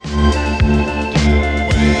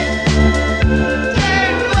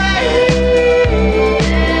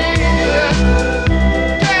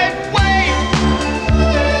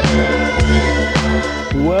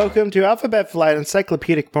Welcome to Alphabet Flight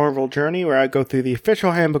Encyclopedic Marvel Journey, where I go through the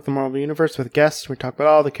official handbook of the Marvel Universe with guests. We talk about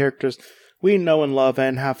all the characters we know and love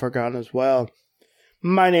and have forgotten as well.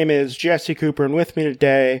 My name is Jesse Cooper, and with me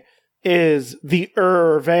today is the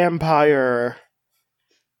vampire,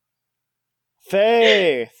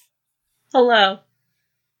 Faith. Hello.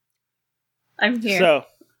 I'm here. So,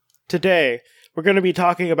 today, we're going to be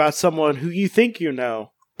talking about someone who you think you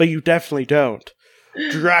know, but you definitely don't.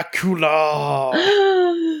 Dracula!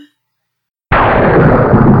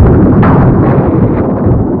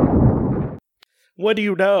 What do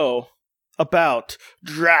you know about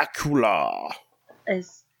Dracula?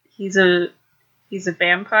 He's a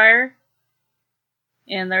vampire,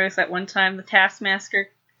 and there was that one time the Taskmaster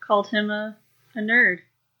called him a nerd.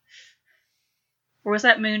 Or was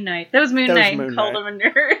that Moon Knight? That was Moon Knight and called him a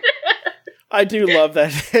nerd. I do love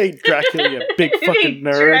that. Hey, Dracula, you big fucking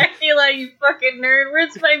nerd. Dracula, you fucking nerd.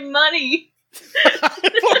 Where's my money?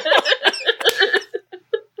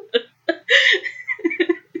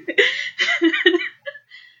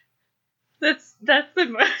 That's the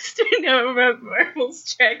most I know about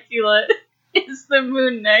Marvel's Dracula, is the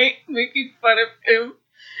Moon Knight making fun of him.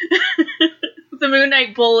 The Moon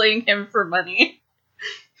Knight bullying him for money.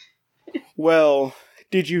 Well,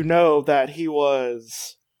 did you know that he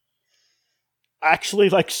was actually,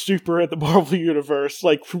 super in the Marvel Universe?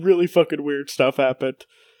 Really fucking weird stuff happened.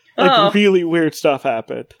 Really weird stuff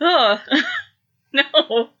happened. Oh,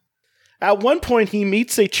 no. At one point, he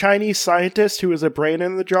meets a Chinese scientist who is a brain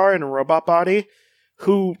in the jar and a robot body,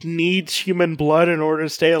 who needs human blood in order to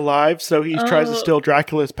stay alive, so he tries to steal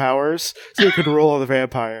Dracula's powers so he can rule all the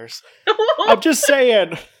vampires. I'm just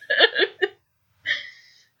saying.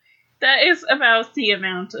 That is about the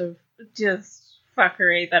amount of just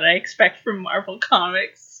fuckery that I expect from Marvel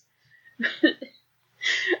Comics.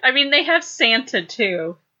 I mean, they have Santa,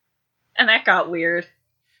 too. And that got weird.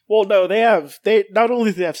 Well, no, they not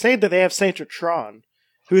only do they have Santa, they have Santatron,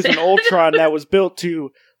 who's an Ultron that was built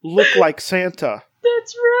to look like Santa.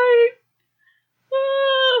 That's right.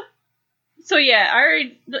 So yeah,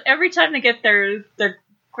 every time they get their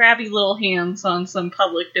grabby little hands on some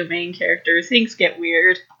public domain characters, things get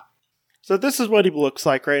weird. So this is what he looks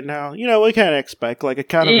like right now. You know, we can't expect, a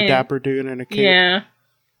kind of a dapper dude in a cape. Yeah.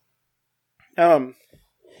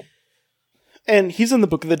 And he's in the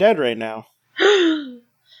Book of the Dead right now.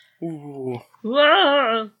 Ooh.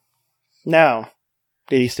 Whoa. Now,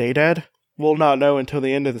 did he stay dead? We'll not know until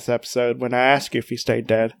the end of this episode when I ask you if he stayed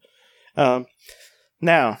dead.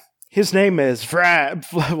 Now, his name is Vlad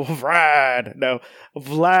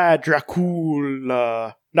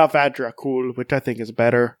Dracula. Not Vad Dracul, which I think is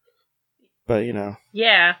better. But,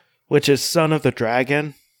 Yeah. Which is Son of the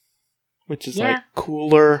Dragon. Which is,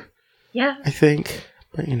 cooler. Yeah. I think.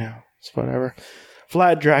 But, it's whatever.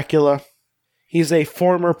 Vlad Dracula. He's a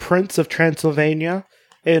former prince of Transylvania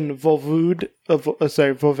in Voivode,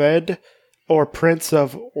 or Prince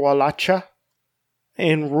of Wallachia,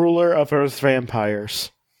 and ruler of Earth's vampires.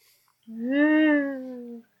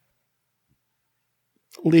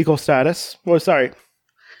 Legal status. Well, sorry.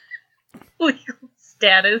 Legal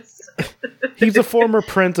status. He's a former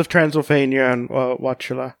prince of Transylvania and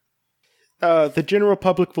Wallachia. The general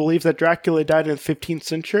public believes that Dracula died in the 15th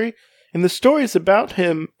century, and the stories about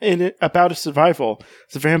him about his survival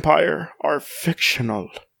as a vampire are fictional.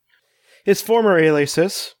 His former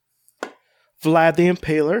aliases: Vlad the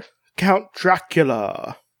Impaler, Count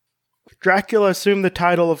Dracula. Dracula assumed the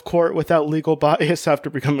title of court without legal bias after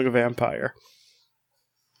becoming a vampire.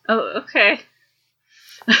 Oh, okay.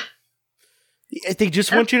 They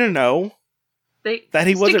just want you to know that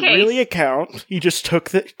he wasn't really a count. He just took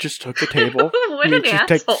the table. What an asshole.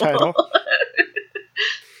 Take the title.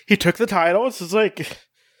 He took the title. It's just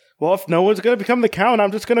well, if no one's going to become the count,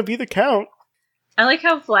 I'm just going to be the count. I like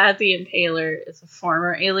how Vlad the Impaler is a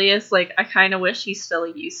former alias. I kind of wish he still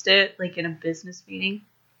used it, in a business meeting.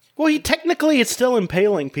 Well, he technically is still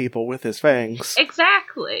impaling people with his fangs.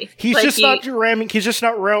 Exactly. He's just not ramming. He's just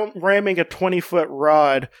not ramming a 20-foot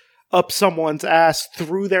rod up someone's ass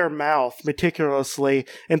through their mouth meticulously,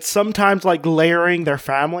 and sometimes layering their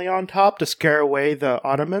family on top to scare away the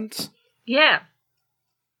Ottomans. Yeah.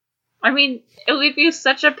 I mean, it would be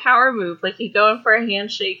such a power move. He'd go in for a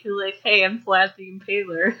handshake, he's hey, I'm Vlad the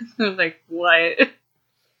Impaler. I was what?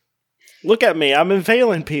 Look at me, I'm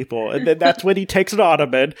impaling people. And then that's when he takes an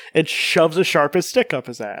Ottoman and shoves a sharpest stick up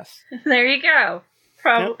his ass. There you go.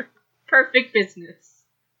 Perfect business.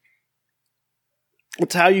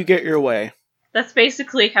 It's how you get your way. That's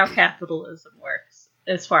basically how capitalism works,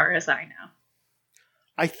 as far as I know.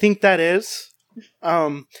 I think that is.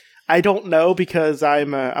 I don't know because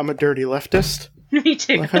I'm a dirty leftist. Me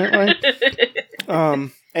too.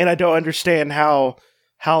 and I don't understand how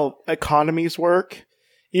economies work,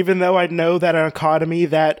 even though I know that an economy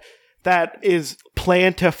that is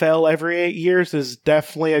planned to fail every 8 years is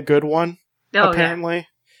definitely a good one. Apparently.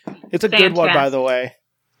 Yeah. It's a good one, by the way.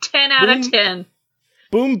 10 out of 10.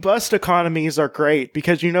 Boom bust economies are great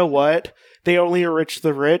because you know what? They only enrich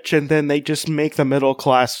the rich and then they just make the middle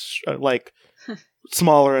class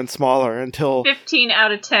smaller and smaller until 15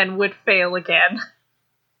 out of 10 would fail again.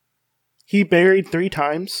 He married 3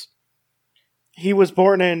 times. He was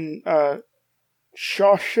born in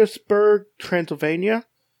Schauschesburg, Transylvania.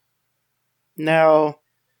 Now,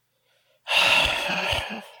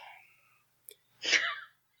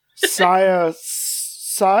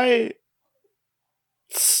 Sighisara,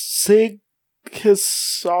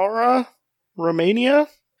 Romania.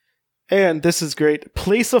 And this is great.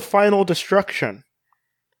 Place of Final Destruction.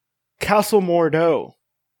 Castle Mordo,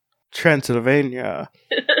 Transylvania.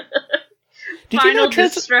 Final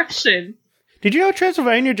Destruction. Did you know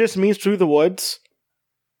Transylvania just means through the woods?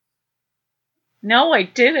 No, I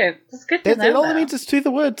didn't. It's good to know. It only means it's through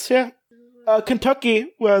the woods, yeah.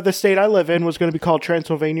 Kentucky, the state I live in, was going to be called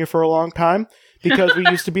Transylvania for a long time because we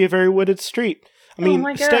used to be a very wooded state. And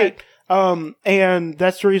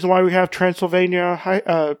that's the reason why we have Transylvania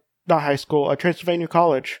Transylvania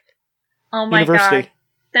College. Oh my University. God.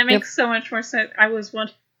 That makes so much more sense. I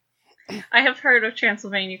have heard of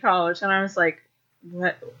Transylvania College, and I was like,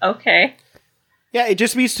 what? Okay. Yeah, it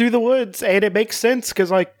just means through the woods, and it makes sense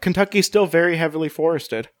because Kentucky's still very heavily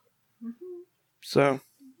forested. Mm-hmm. So,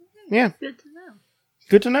 yeah. Good to know.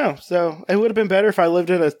 Good to know. So, it would have been better if I lived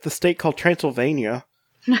in the state called Transylvania.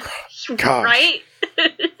 Gosh. Right?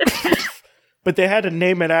 But they had to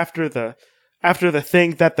name it after the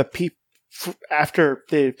thing that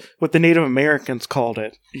what the Native Americans called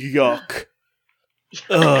it. Yuck.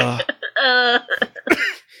 Ugh.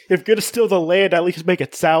 If you're gonna steal the land, at least make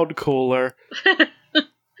it sound cooler. At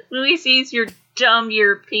least use your dumb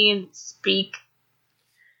European speak.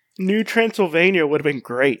 New Transylvania would have been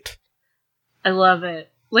great. I love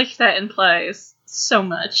it. Like that implies so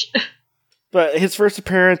much. But his first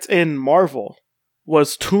appearance in Marvel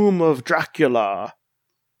was Tomb of Dracula,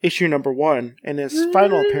 issue number 1, and his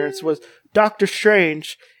final appearance was Doctor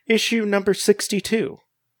Strange, issue number 62.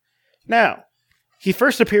 Now, he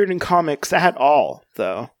first appeared in comics at all,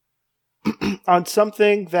 though, on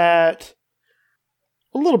something that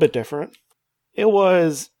a little bit different. It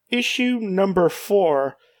was issue number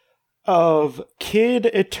 4 of Kid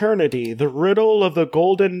Eternity, The Riddle of the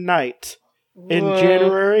Golden Knight, in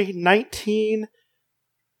January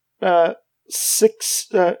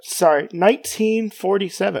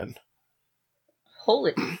 1947.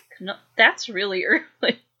 Holy, no, that's really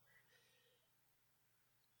early.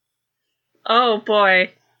 Oh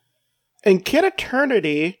boy. And Kid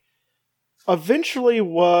Eternity eventually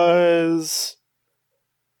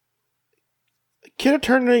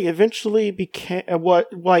became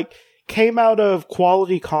came out of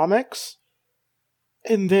Quality Comics,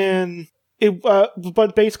 and then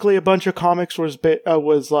but basically a bunch of comics was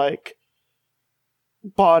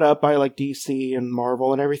bought up by DC and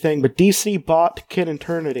Marvel and everything, but DC bought Kid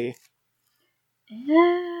Eternity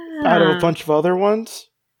out of a bunch of other ones.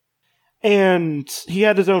 And he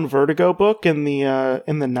had his own Vertigo book in the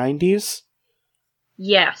 90s.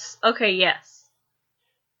 Yes. Okay, yes.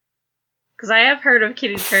 Because I have heard of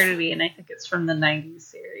Kid Eternity, and I think it's from the 90s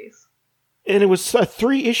series. And it was a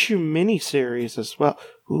 3-issue miniseries as well.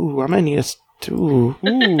 Ooh, I might need Ooh.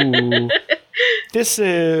 This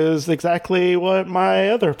is exactly what my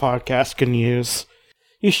other podcast can use.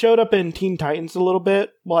 He showed up in Teen Titans a little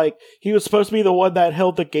bit. He was supposed to be the one that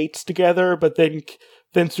held the gates together, but then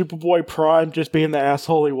Superboy Prime, just being the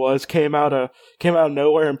asshole he was, came out of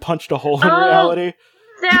nowhere and punched a hole in reality.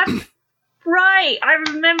 That's right! I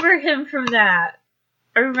remember him from that.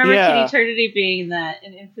 I remember Kid Eternity being that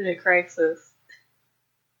in Infinite Crisis.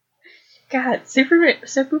 God,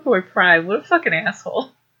 Superboy Prime, what a fucking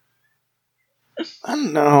asshole. I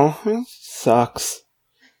don't know. It sucks.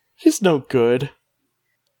 He's no good.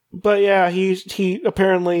 But yeah, he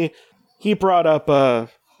apparently brought up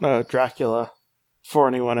Dracula for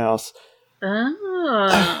anyone else.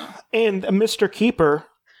 Oh. And Mr. Keeper,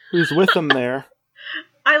 who's with him there.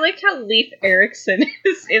 I like how Leif Erikson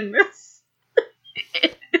is in this.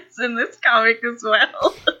 It's in this comic as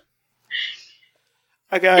well.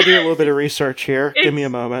 I gotta do a little bit of research here. Give me a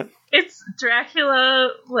moment. It's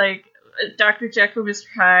Dracula, Dr. Jekyll, Mr.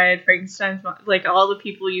 Hyde, Frankenstein's mom, all the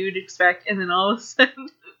people you'd expect, and then all of a sudden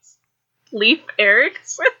it's Leif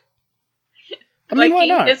Erikson. I mean, why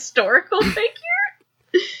not? Historical figure?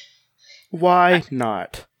 Why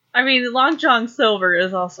not? I mean, Long John Silver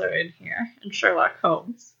is also in here, and Sherlock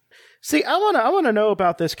Holmes. See, I wanna know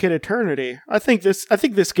about this kid Eternity. I think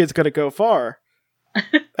this kid's gonna go far.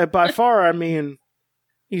 And by far, I mean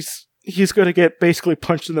he's gonna get basically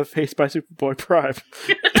punched in the face by Superboy Prime.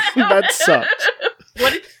 That sucks.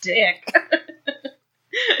 What a dick.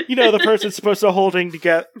 You know, the person's supposed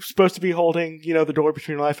to be holding, you know, the door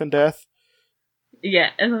between life and death. Yeah,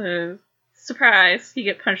 surprise, he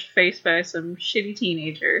get punched in the face by some shitty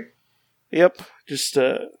teenager. Yep, just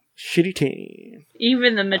a shitty teen.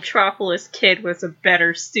 Even the Metropolis kid was a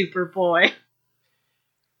better Superboy.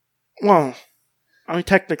 Well, I mean,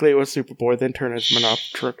 technically it was Superboy, then turned into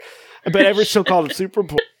Monopoly. But everyone still called him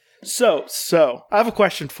Superboy. So, I have a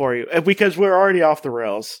question for you, because we're already off the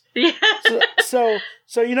rails. Yeah. So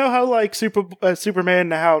you know how, like, Superman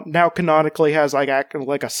now canonically has, like, acting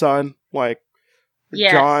like a son? Like,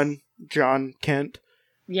 yes. John Kent?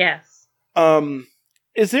 Yes.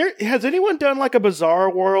 Has anyone done, like, a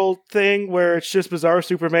Bizarro World thing where it's just Bizarro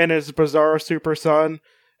Superman and it's Bizarro Super Son,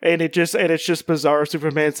 and it's just Bizarro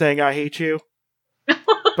Superman saying, I hate you?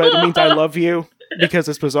 But it means I love you, because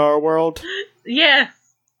it's Bizarro World? Yes.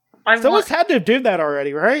 Someone's had to do that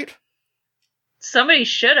already, right? Somebody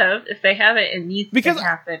should have. If they haven't, it needs to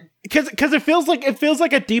happen. Because it feels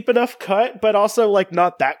like a deep enough cut, but also like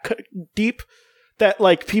not that deep that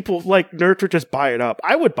like people like nerds would just buy it up.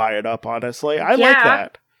 I would buy it up, honestly. I like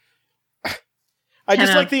that. I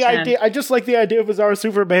just like the idea. I just like the idea of Bizarro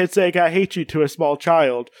Superman saying "I hate you" to a small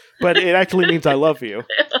child, but it actually means "I love you."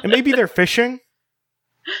 And maybe they're fishing.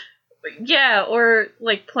 Yeah, or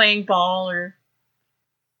like playing ball or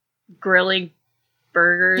grilling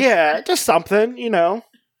burgers. Yeah, just something, you know.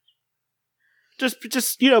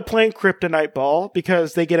 Just you know, playing Kryptonite ball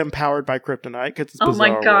because they get empowered by Kryptonite. Cause it's oh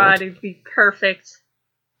my god, World. it'd be perfect.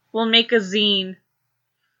 We'll make a zine.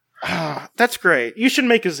 That's great. You should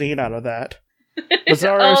make a zine out of that.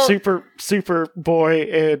 Bizarro,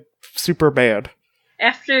 Superboy, and Superman.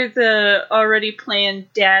 After the already planned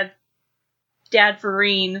Dad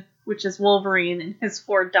Vereen, which is Wolverine and his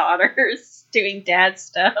 4 daughters doing dad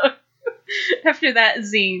stuff. After that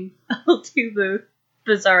zine, I'll do the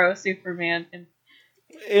Bizarro Superman.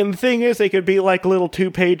 And the thing is, they could be like little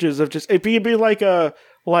 2 pages of just... It'd be like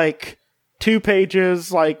 2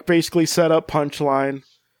 pages, like basically set up punchline.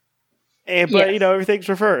 But, you know, everything's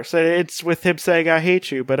reversed. And it's with him saying, I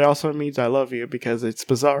hate you, but it also means I love you because it's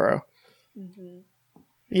Bizarro. Mm-hmm.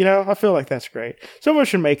 You know, I feel like that's great. Someone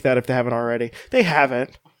should make that if they haven't already. They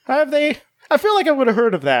haven't. Have they? I feel like I would have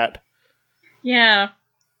heard of that. Yeah.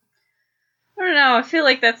 I don't know. I feel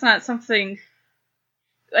like that's not something...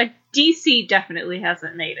 Like, DC definitely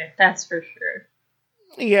hasn't made it. That's for sure.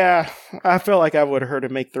 Yeah. I feel like I would have heard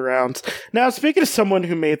it make the rounds. Now, speaking of someone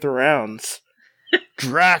who made the rounds...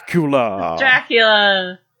 Dracula!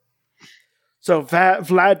 Dracula! So,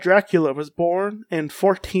 Vlad Dracula was born in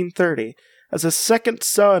 1430 as a second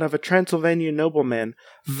son of a Transylvanian nobleman,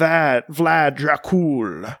 Vlad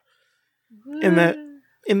Dracul.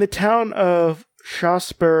 In the town of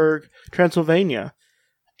Schlossberg, Transylvania.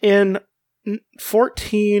 In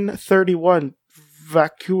 1431,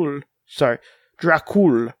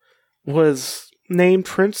 Dracul was named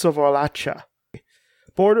Prince of Wallachia,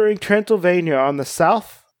 bordering Transylvania on the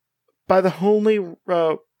south by the Holy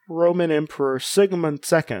Roman Emperor Sigmund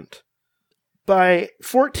II. By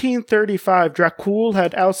 1435, Dracul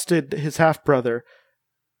had ousted his half-brother,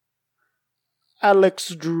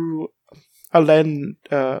 Alexandru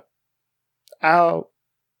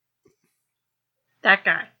that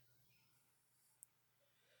guy.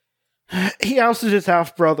 He ousted his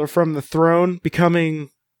half-brother from the throne, becoming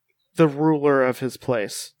the ruler of his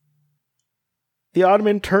place. The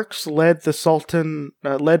Ottoman Turks, led by Sultan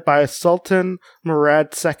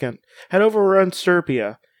Murad II, had overrun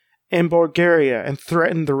Serbia and Bulgaria and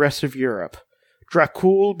threatened the rest of Europe.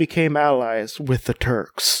 Dracul became allies with the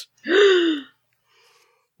Turks.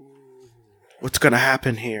 What's going to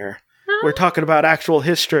happen here? We're talking about actual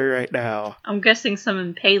history right now. I'm guessing some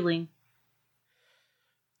impaling.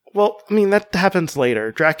 Well, I mean, that happens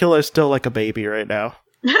later. Dracula is still like a baby right now.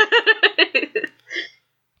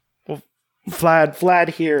 Well, Vlad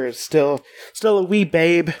here is still a wee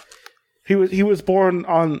babe. He was born in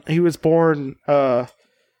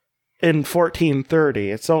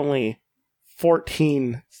 1430. It's only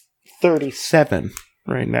 1437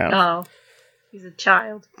 right now. Oh, he's a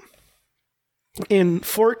child. In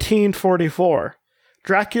 1444,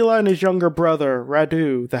 Dracula and his younger brother,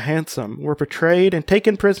 Radu the Handsome, were betrayed and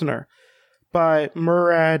taken prisoner by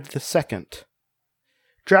Murad II.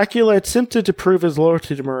 Dracula attempted to prove his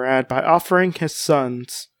loyalty to Murad by offering his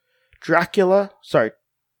sons,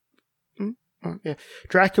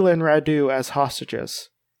 Dracula and Radu as hostages.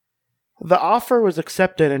 The offer was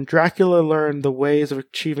accepted, and Dracula learned the ways of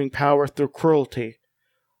achieving power through cruelty,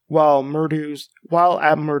 while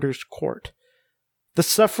at Murder's court. The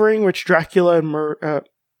suffering which Dracula and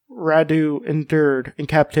Radu endured in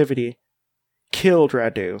captivity killed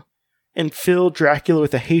Radu, and filled Dracula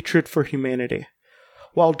with a hatred for humanity.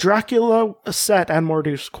 While Dracula sat at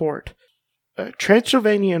Murder's court,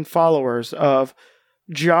 Transylvanian followers of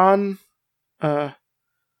John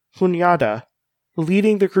Hunyada,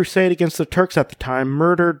 leading the crusade against the Turks at the time,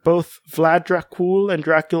 murdered both Vlad Dracul and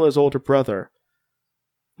Dracula's older brother,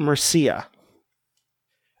 Mircea.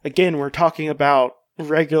 Again, we're talking about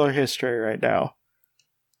regular history right now.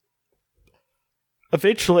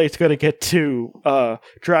 Eventually, it's going to get to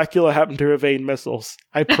Dracula having to evade missiles.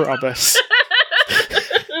 I promise.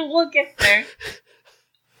 We'll get there.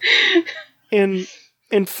 In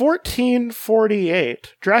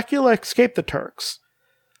 1448, Dracula escaped the Turks,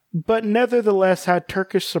 but nevertheless had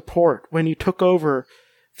Turkish support when he took over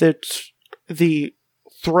the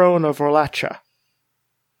throne of Wallachia.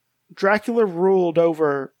 Dracula ruled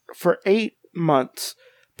for 8 months,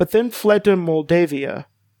 but then fled to Moldova,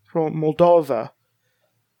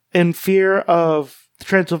 in fear of the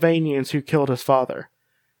Transylvanians who killed his father.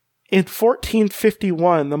 In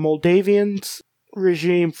 1451, the Moldavians'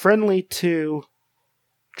 regime friendly to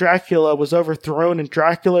Dracula was overthrown, and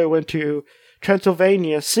Dracula went to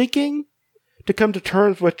Transylvania seeking to come to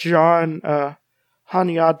terms with John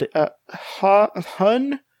Hunyadi.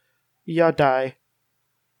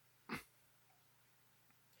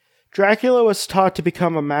 Dracula was taught to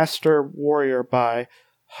become a master warrior by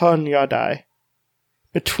Hunyadi.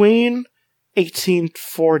 Between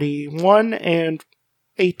 1841 and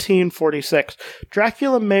 1846,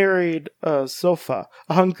 Dracula married Zofia,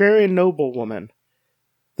 a Hungarian noblewoman.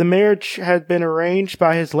 The marriage had been arranged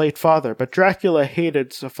by his late father, but Dracula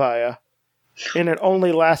hated Zofia, and it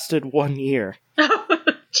only lasted 1 year. Oh,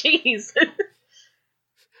 jeez.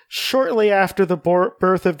 Shortly after the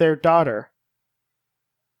birth of their daughter,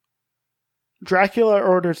 Dracula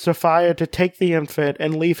ordered Zofia to take the infant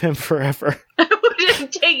and leave him forever.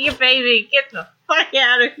 Take your baby. Get the fuck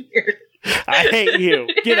out of here. I hate you.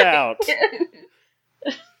 Get out.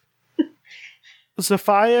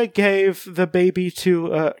 Zofia gave the baby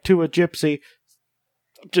to a gypsy,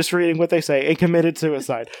 just reading what they say, and committed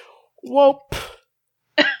suicide. Whoop.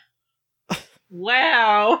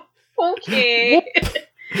 Wow. Okay.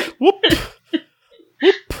 Whoop.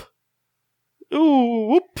 Whoop. Ooh,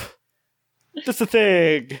 whoop. Just a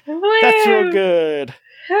thing. Wow. That's real good.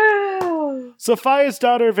 Zofia's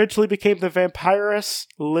daughter eventually became the vampiress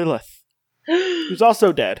Lilith, who's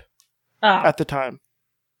also dead at the time.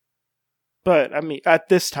 But, I mean, at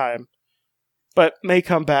this time. But may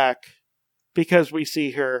come back because we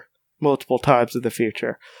see her multiple times in the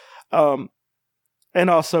future. And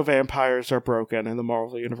also vampires are broken in the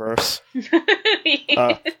Marvel Universe.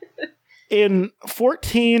 In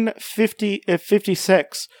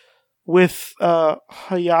 1456, with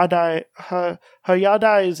Hunyadi's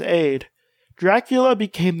aid, Dracula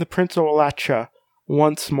became the Prince of Wallachia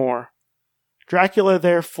once more. Dracula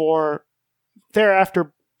thereafter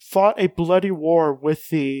fought a bloody war with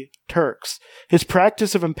the Turks. His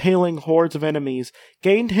practice of impaling hordes of enemies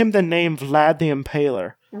gained him the name Vlad the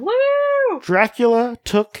Impaler. Woo! Dracula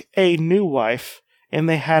took a new wife, and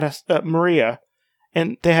they had Maria,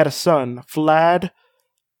 and they had a son, Vlad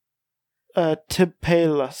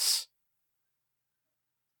Tepalus.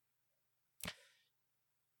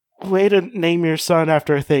 Way to name your son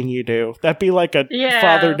after a thing you do. That'd be like a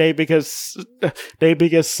father naming his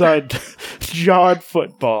son John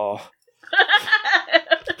Football.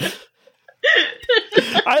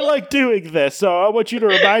 I like doing this, so I want you to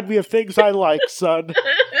remind me of things I like, son.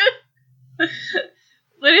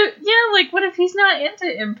 What if he's not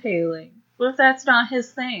into impaling? What if that's not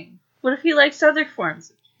his thing? What if he likes other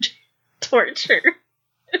forms of torture?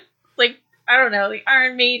 Like, I don't know, the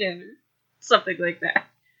Iron Maiden, or something like that.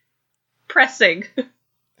 Pressing.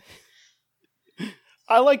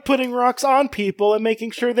 I like putting rocks on people and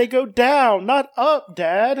making sure they go down, not up,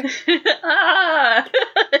 Dad. God.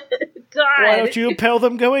 Why don't you impale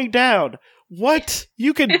them going down? What?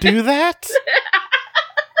 You can do that?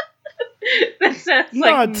 That sounds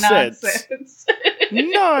like nonsense.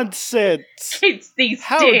 Nonsense. It's these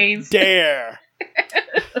How days. Dare.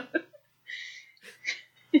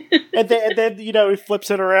 and then, he flips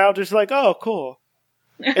it around, just like, oh, cool.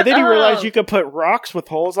 And then you realize you can put rocks with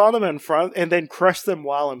holes on them in front and then crush them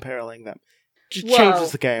while impaling them. Just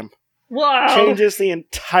changes the game. Whoa. Changes the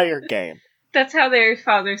entire game. That's how their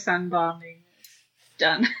father-son bonding is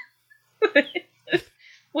done.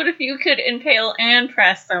 What if you could impale and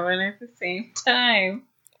press someone at the same time?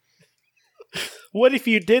 What if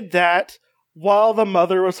you did that while the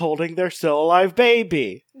mother was holding their still alive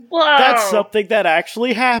baby? Whoa! That's something that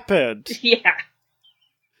actually happened. Yeah.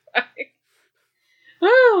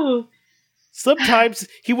 Woo! Sometimes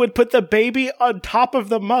he would put the baby on top of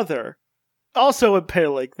the mother, also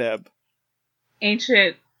impaling them.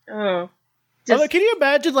 Ancient. Oh. Although, can you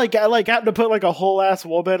imagine, like having to put, like, a whole-ass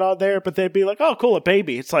woman on there, but they'd be like, oh, cool, a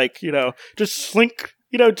baby. It's like, just slink,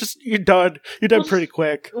 you're done. You're done pretty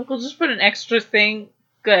quick. We'll just put an extra thing.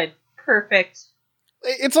 Good. Perfect.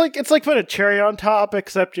 It's like putting a cherry on top,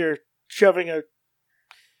 except you're shoving a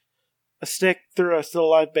stick through a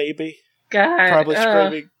still-alive baby. God. Probably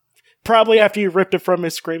screaming. Probably after you ripped it from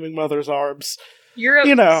his screaming mother's arms.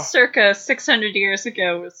 Europe, circa 600 years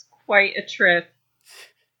ago, was quite a trip.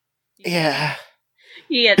 Yeah.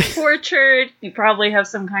 He gets tortured. You probably have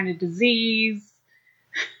some kind of disease.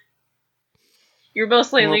 You're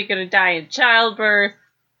most likely going to die in childbirth.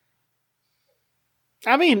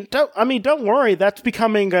 Don't worry. That's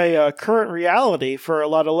becoming a current reality for a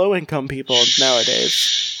lot of low-income people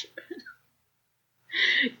nowadays.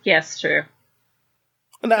 Yes, true.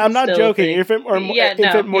 No, I'm not joking.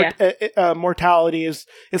 Mortality is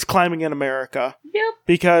climbing in America. Yep.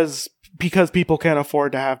 Because people can't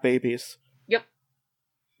afford to have babies. Yep.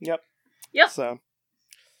 So.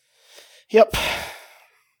 Yep.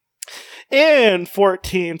 In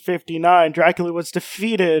 1459, Dracula was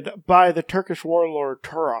defeated by the Turkish warlord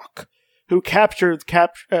Turok, who captured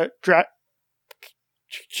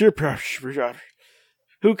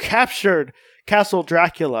Castle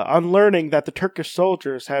Dracula on learning that the Turkish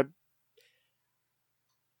soldiers had...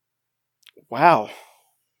 Wow.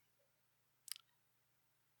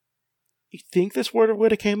 You think this word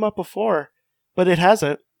would have came up before, but it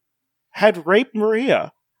hasn't. Had raped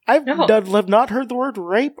Maria. I've not heard the word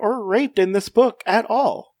rape or raped in this book at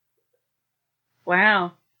all.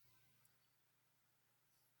 Wow.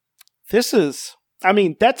 This is...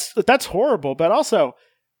 that's horrible, but also,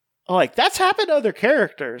 that's happened to other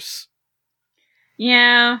characters.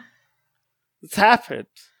 Yeah. It's happened.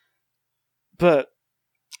 But,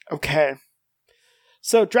 okay.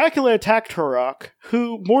 So, Dracula attacked Turok,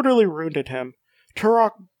 who mortally wounded him.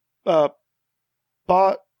 Turok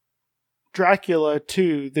bought Dracula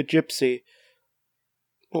to the gypsy,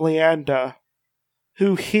 Leanda,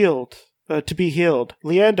 who to be healed.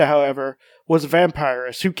 Leanda, however, was a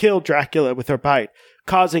vampiress who killed Dracula with her bite,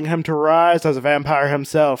 causing him to rise as a vampire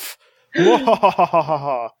himself.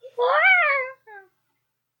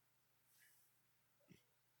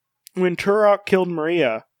 When Turok killed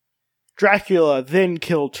Maria, Dracula then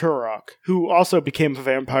killed Turok, who also became a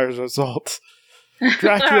vampire as a result.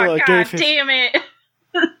 Dracula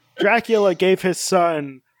gave his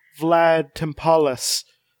son, Vlad Tempalis,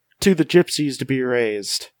 to the gypsies to be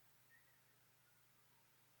raised.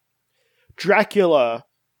 Dracula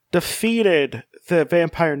defeated the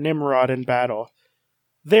vampire Nimrod in battle,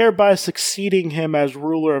 thereby succeeding him as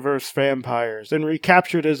ruler of Earth's vampires, and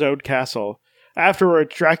recaptured his own castle.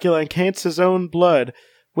 Afterwards, Dracula enhanced his own blood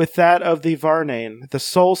with that of the Varnane, the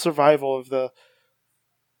sole survival of the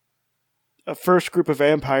first group of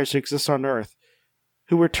vampires to exist on Earth,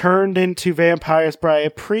 who were turned into vampires by a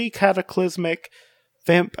pre-cataclysmic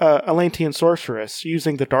Atlantean sorceress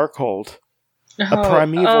using the Darkhold, a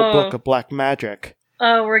primeval book of black magic.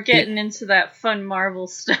 Oh, we're getting into that fun Marvel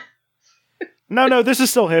stuff. No, this is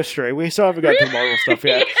still history. We still haven't got to Marvel stuff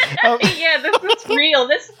yet. Yeah, this is real.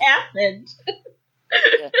 This happened.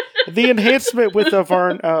 Yeah. The enhancement with the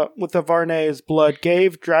Varnane's blood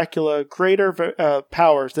gave Dracula greater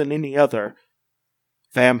powers than any other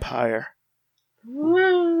vampire.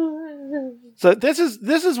 So this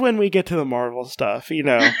is when we get to the Marvel stuff,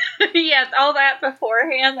 Yeah, all that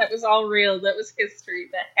beforehand, that was all real. That was history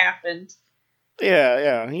that happened.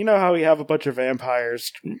 Yeah. You know how we have a bunch of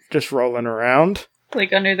vampires just rolling around?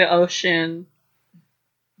 Like under the ocean,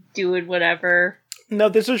 doing whatever. No,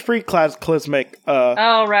 this was pre-cataclysmic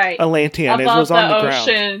right. Atlantean. It was on the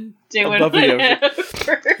ocean, ground. Doing above whatever. the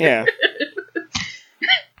ocean. Yeah.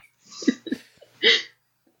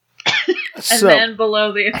 And then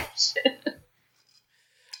below the ocean.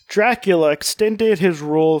 Dracula extended his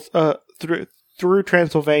rule through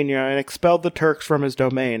Transylvania and expelled the Turks from his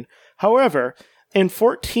domain. However, in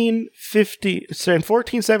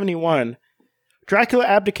 1471, Dracula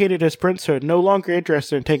abdicated his princehood, no longer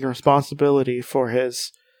interested in taking responsibility for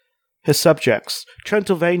his subjects.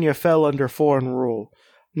 Transylvania fell under foreign rule.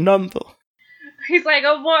 He's like,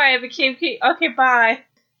 oh boy, I became king. Okay, bye.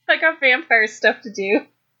 I got vampire stuff to do.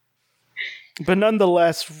 But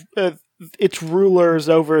nonetheless, its rulers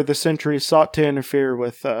over the centuries sought to interfere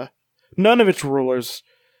with, none of its rulers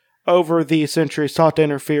over the centuries sought to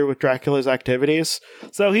interfere with Dracula's activities.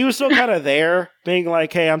 So he was still kind of there, being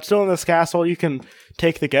like, hey, I'm still in this castle, you can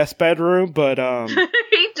take the guest bedroom, but,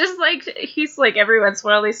 he's like, every once in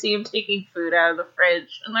a while they see him taking food out of the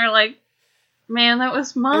fridge, and they're like, man, that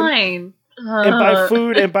was mine.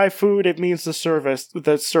 And by food, it means the servants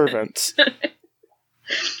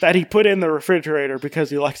that he put in the refrigerator because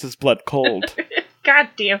he likes his blood cold. God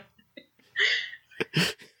damn.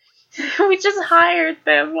 We just hired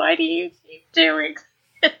them. Why do you keep doing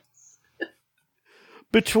this?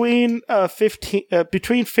 Between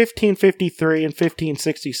 1553 and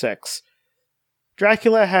 1566,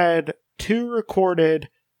 Dracula had 2 recorded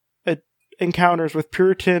encounters with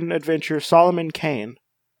Puritan adventurer Solomon Kane.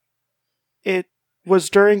 It was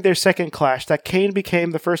during their second clash that Kane became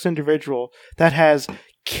the first individual that has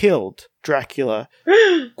killed Dracula,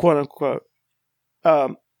 quote unquote,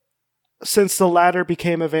 since the latter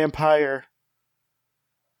became a vampire.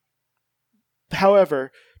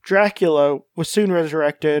 However, Dracula was soon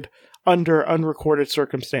resurrected under unrecorded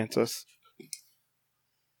circumstances.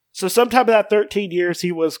 So sometime in that 13 years,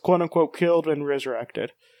 he was quote unquote killed and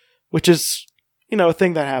resurrected, which is, a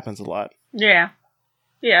thing that happens a lot. Yeah.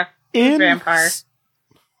 Yeah. Vampire.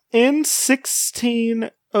 In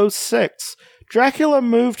 1606, Dracula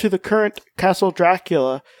moved to the current Castle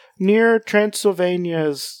Dracula near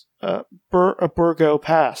Transylvania's Burgo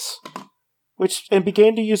Pass, and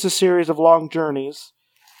began to use a series of long journeys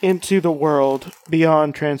into the world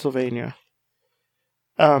beyond Transylvania.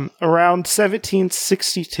 Around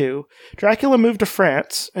 1762, Dracula moved to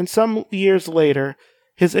France, and some years later,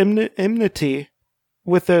 his enmity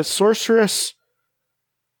with the sorceress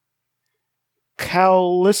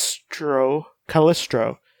Calistro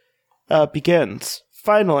begins.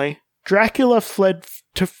 Finally, Dracula fled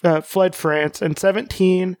France in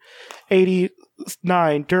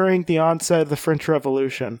 1789 during the onset of the French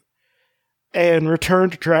Revolution, and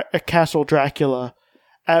returned to Castle Dracula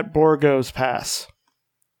at Burgos Pass.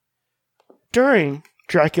 During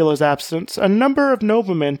Dracula's absence, a number of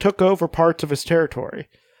noblemen took over parts of his territory.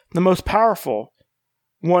 The most powerful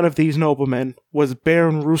one of these noblemen was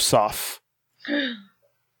Baron Russoff,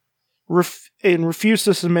 and refused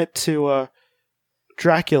to submit to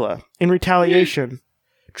Dracula. In retaliation,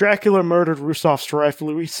 Dracula murdered Russoff's wife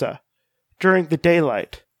Louisa during the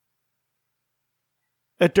daylight.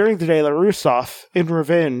 Russoff, in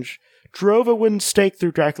revenge, drove a wooden stake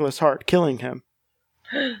through Dracula's heart, killing him.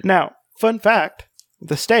 Now, fun fact,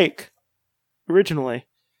 the stake, originally,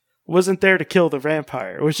 wasn't there to kill the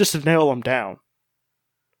vampire. It was just to nail him down.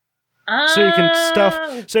 So you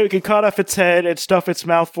can cut off its head and stuff its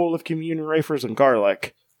mouth full of communion wafers and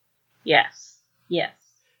garlic. Yes. Yes.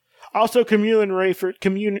 Also,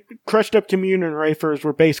 crushed up communion wafers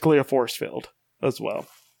were basically a force field as well.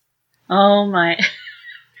 Oh my.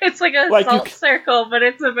 It's like a salt circle, but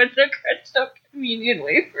it's a bunch of crushed up communion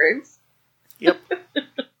wafers. Yep. I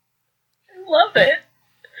love it.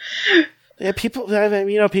 Yeah, people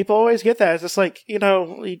always get that. It's just like, you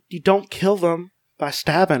don't kill them by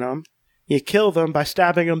stabbing them. You kill them by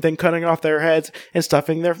stabbing them, then cutting off their heads and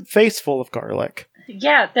stuffing their face full of garlic.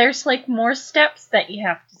 Yeah, there's more steps that you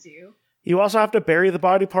have to do. You also have to bury the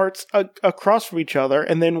body parts across from each other,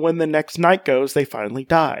 and then when the next night goes, they finally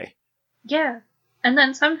die. Yeah. And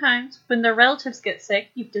then sometimes, when their relatives get sick,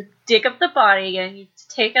 you have to dig up the body again, you have to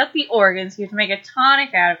take out the organs, you have to make a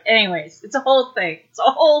tonic out of it. Anyways, it's a whole thing.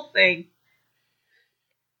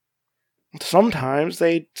 Sometimes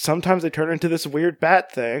they turn into this weird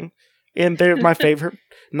bat thing, and they're my favorite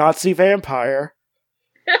Nazi vampire.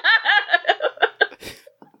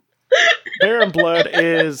 Baron Blood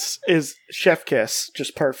is Chef Kiss,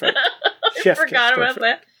 just perfect. I forgot about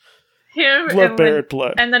that. Him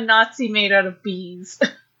Blood. And the Nazi made out of bees.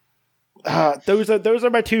 Those are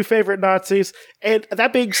my 2 favorite Nazis. And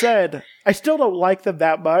that being said, I still don't like them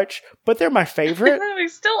that much, but they're my favorite. They're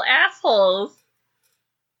still assholes.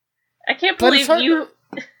 I can't believe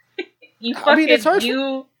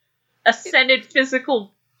you ascended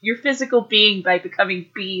your physical being by becoming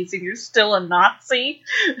bees, and you're still a Nazi.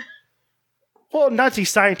 Well, Nazi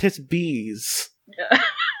scientist bees.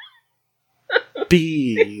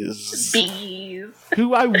 Bees.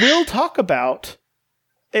 Who I will talk about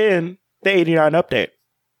in the 89 update.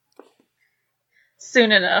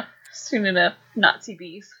 Soon enough. Nazi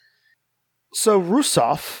bees. So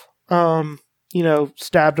Russoff,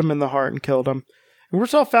 stabbed him in the heart and killed him. And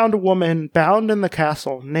Russoff found a woman bound in the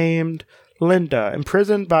castle named Linda,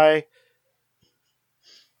 imprisoned by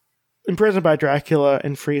Dracula,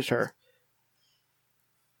 and frees her.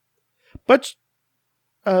 But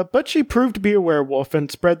But she proved to be a werewolf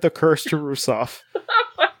and spread the curse to Rusoff.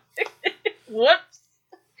 Whoops.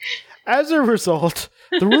 As a result,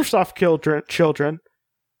 the Rusoff children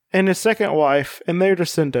and his second wife and their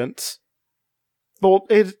descendants,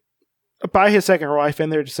 by his second wife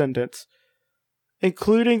and their descendants,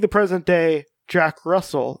 including the present-day Jack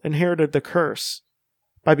Russell, inherited the curse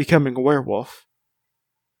by becoming a werewolf.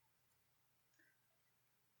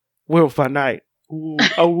 Werewolf by night. Ooh,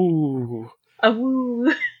 oh.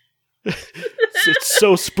 Awoo. It's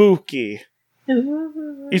so spooky.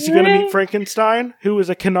 Is he going to meet Frankenstein, who is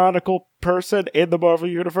a canonical person in the Marvel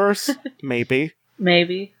Universe? Maybe.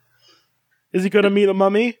 Maybe. Is he going to meet a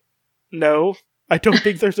mummy? No. I don't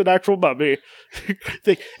think there's an actual mummy.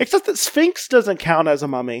 Except that Sphinx doesn't count as a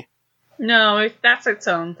mummy. No, that's its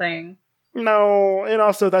own thing. No, and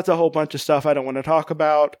also that's a whole bunch of stuff I don't want to talk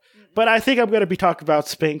about. But I think I'm going to be talking about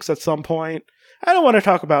Sphinx at some point. I don't want to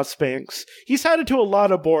talk about Sphinx. He's had to do a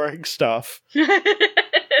lot of boring stuff.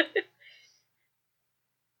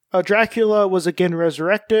 Dracula was again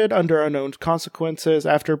resurrected under unknown consequences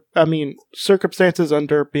after being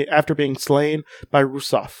slain by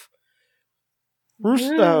Rusoff.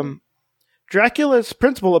 Dracula's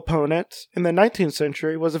principal opponent in the 19th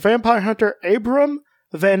century was a vampire hunter Abram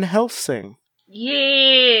Van Helsing.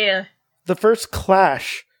 Yeah. The first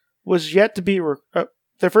clash was yet to be recorded.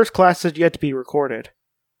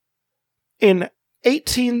 In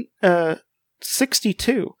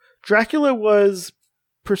 1862, Dracula was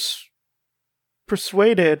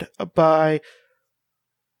persuaded by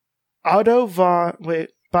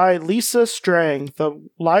Lisa Strang, the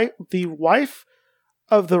wife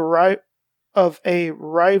of a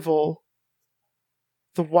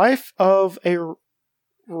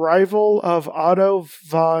rival of Otto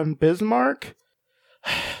von Bismarck.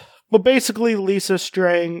 Well, basically, Lisa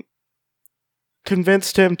Strang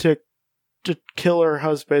convinced him to kill her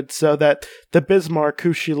husband so that the Bismarck,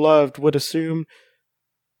 who she loved, assured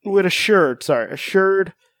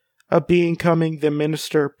of becoming the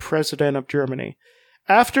minister-president of Germany.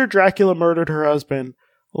 After Dracula murdered her husband,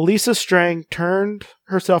 Lisa Strang turned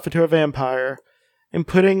herself into a vampire and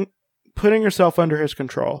putting herself under his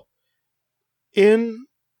control. In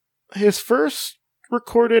his first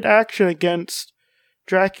recorded action against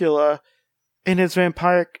Dracula and his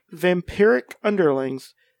vampiric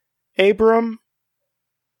underlings, Abram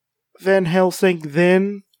Van Helsing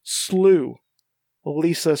then slew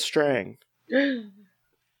Lisa Strang.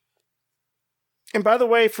 And by the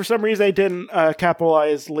way, for some reason they didn't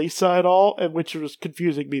capitalize Lisa at all, which was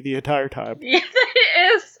confusing me the entire time. Yes,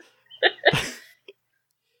 it is.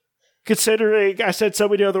 Considering I said so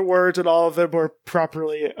many other words and all of them were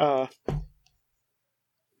properly were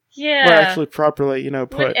actually properly,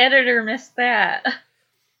 put. What editor missed that?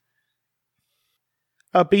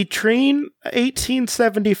 Between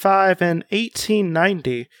 1875 and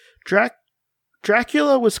 1890,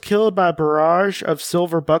 Dracula was killed by a barrage of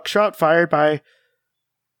silver buckshot fired by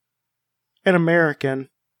an American.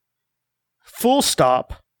 Full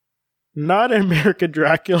stop. Not an American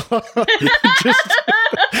Dracula.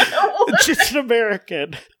 just an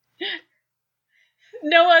American.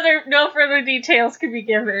 No further details could be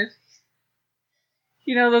given.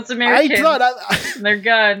 Those Americans and their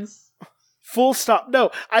guns. Full stop. No,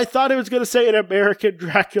 I thought it was going to say an American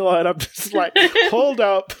Dracula, and I'm just like, hold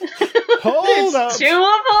up. Hold up.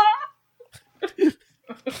 Two of them?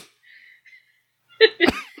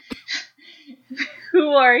 Who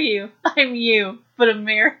are you? I'm you, but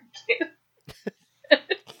American.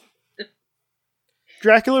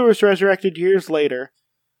 Dracula was resurrected years later,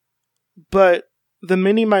 but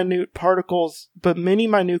many minute particles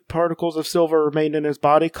of silver remained in his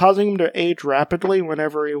body, causing him to age rapidly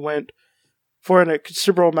whenever he went for a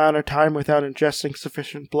considerable amount of time without ingesting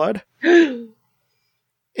sufficient blood.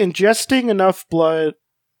 Ingesting enough blood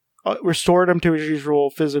restored him to his usual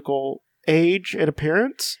physical age and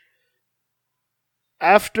appearance.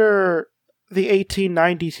 After the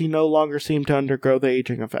 1890s, he no longer seemed to undergo the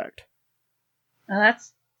aging effect. Oh,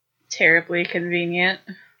 that's terribly convenient.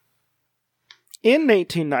 In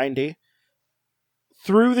 1890,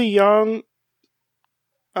 through the young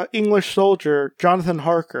English soldier Jonathan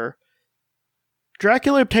Harker,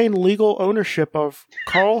 Dracula obtained legal ownership of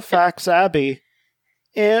Carfax Abbey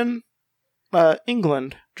in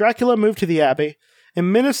England. Dracula moved to the abbey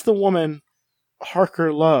and menaced the woman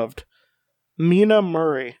Harker loved, Mina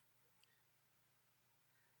Murray.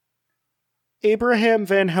 Abraham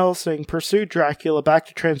Van Helsing pursued Dracula back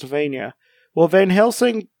to Transylvania, while Van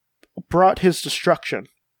Helsing brought his destruction.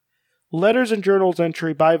 Letters and journals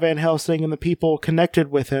entry by Van Helsing and the people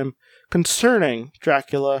connected with him concerning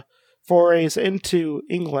Dracula forays into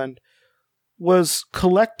England was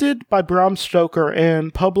collected by Bram Stoker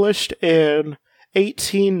and published in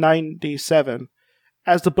 1897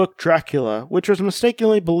 as the book Dracula, which was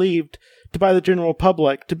mistakenly believed by the general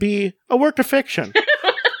public to be a work of fiction.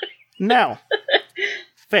 Now,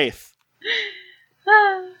 Faith.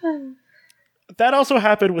 That also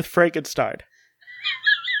happened with Frankenstein.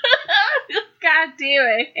 God damn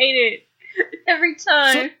it, I hate it every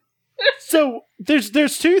time. So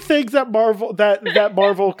there's two things that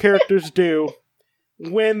Marvel characters do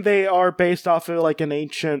when they are based off of like an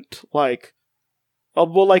ancient like a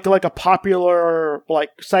popular like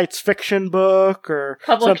science fiction book or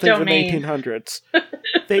Public something domain. from the 1800s.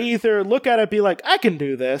 They either look at it and be like, I can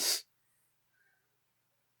do this.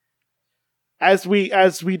 As we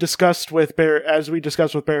discussed with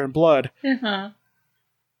Baron Blood. Uh-huh.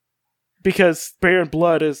 Because Baron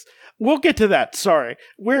Blood is... We'll get to that, sorry.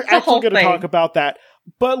 We're actually going to talk about that.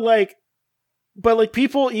 But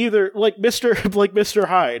people either... Like Mr.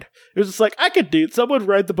 Hyde. It was just like, I could do... Someone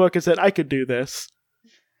read the book and said, I could do this.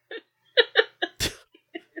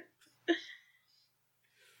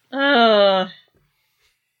 Man,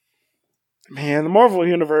 the Marvel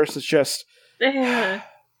Universe is just...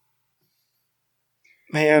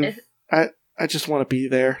 Man, I just want to be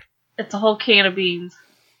there. It's a whole can of beans.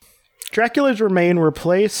 Dracula's remains were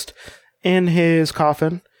placed in his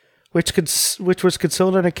coffin, which was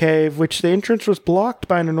concealed in a cave, which the entrance was blocked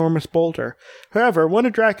by an enormous boulder. However, one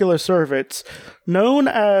of Dracula's servants, known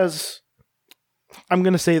as... I'm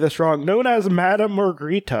going to say this wrong. Known as Madame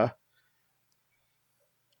Margarita.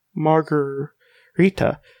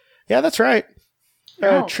 Yeah, that's right.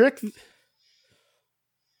 Oh.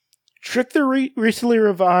 Tricked the recently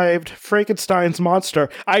revived Frankenstein's monster.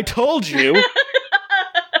 I told you!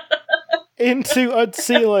 Into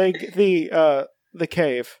unsealing the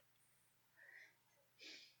cave.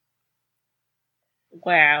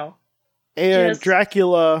 Wow. And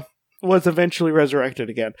Dracula was eventually resurrected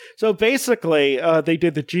again. So basically, they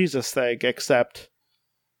did the Jesus thing, except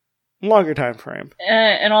longer time frame.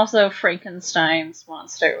 And also Frankenstein's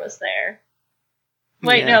monster was there.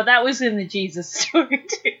 Wait, no, that was in the Jesus story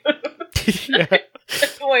too. Yeah.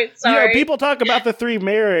 Wait, sorry. Yeah, people talk about the three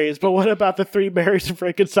Marys, but what about the three Marys of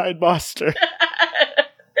Frankenstein monster?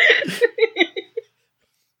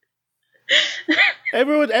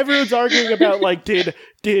 Everyone's arguing about like did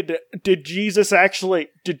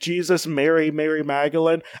Jesus marry Mary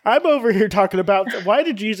Magdalene? I'm over here talking about why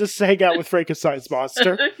did Jesus hang out with Frankenstein's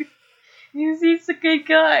monster? He's a good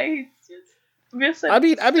guy. I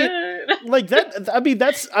mean, like that.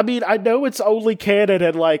 I know it's only canon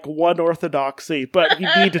and like one orthodoxy, but you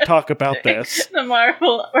need to talk about this. The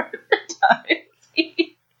Marvel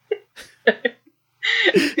orthodoxy.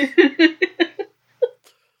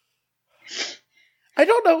 I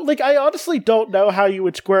don't know. Like, I honestly don't know how you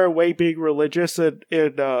would square away being religious in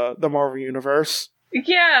the Marvel universe.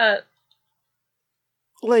 Yeah.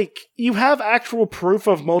 Like, you have actual proof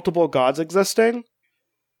of multiple gods existing.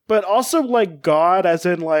 But also, like, God, as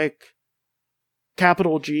in, like,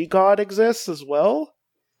 capital G God exists as well.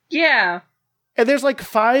 Yeah. And there's, like,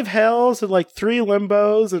 5 hells and, like, 3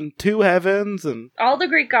 limbos and 2 heavens and... All the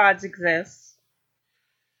Greek gods exist.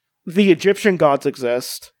 The Egyptian gods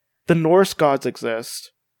exist. The Norse gods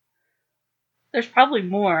exist. There's probably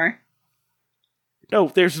more. No,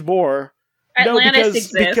 there's more. Atlantis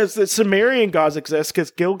exists. Because the Sumerian gods exist,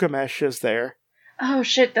 because Gilgamesh is there. Oh,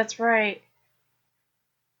 shit, that's right.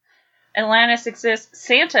 Atlantis exists.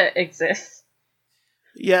 Santa exists.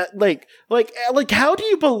 Yeah, like, how do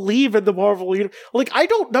you believe in the Marvel universe? Like, I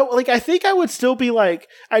don't know. Like, I think I would still be like,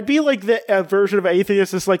 I'd be like the version of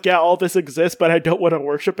atheist that's like, yeah, all this exists, but I don't want to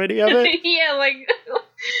worship any of it. Yeah,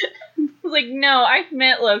 like, no, I've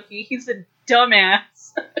met Loki. He's a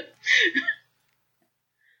dumbass.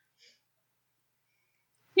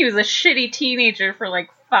 He was a shitty teenager for like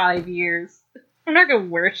 5 years. I'm not gonna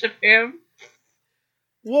worship him.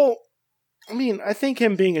 Well, I mean, I think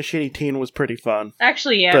him being a shitty teen was pretty fun.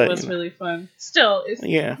 Actually, yeah, it was really fun. Still, it's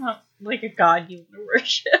not like a god you want to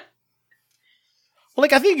worship.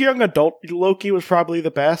 Like, I think young adult Loki was probably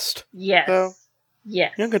the best. Yes. Though.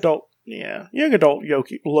 Yes. Young adult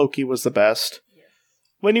Loki was the best. Yes.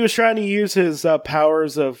 When he was trying to use his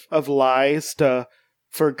powers of lies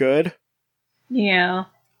for good. Yeah.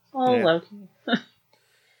 Oh, yeah. Loki.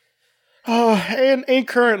 And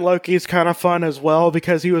current Loki is kind of fun as well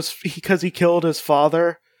because he killed his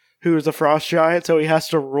father, who is a frost giant, so he has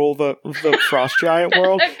to rule the frost giant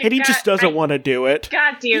world, and he just doesn't want to do it.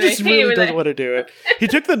 God damn it! He just really doesn't want to do it. He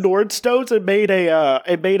took the Nord stones and made a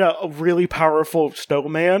really powerful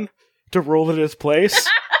snowman to rule in his place.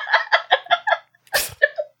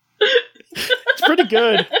 It's pretty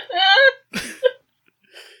good.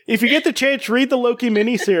 If you get the chance, read the Loki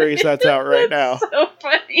miniseries that's out right now. So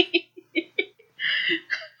funny.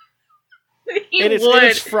 And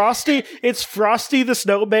it's Frosty. It's Frosty the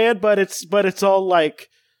Snowman, but it's all like,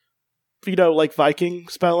 like Viking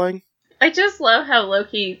spelling. I just love how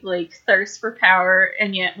Loki thirsts for power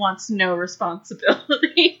and yet wants no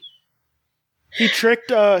responsibility. He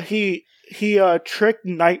tricked tricked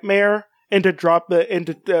Nightmare into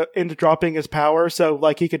dropping his power,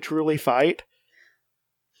 so he could truly fight.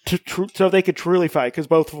 So they could truly fight, because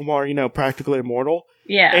both of them are practically immortal.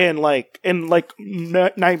 Yeah, and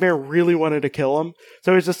Nightmare really wanted to kill him,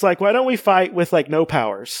 so he's just like, why don't we fight with no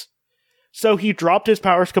powers? So he dropped his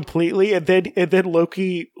powers completely, and then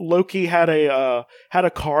Loki had a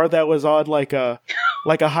car that was on a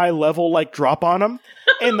high level drop on him.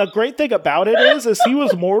 And the great thing about it is he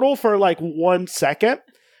was mortal for 1 second,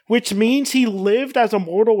 which means he lived as a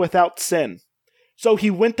mortal without sin. So he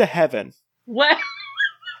went to heaven. What?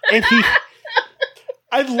 And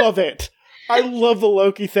I love it. I love the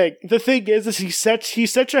Loki thing. The thing is he's such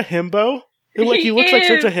a himbo. He looks like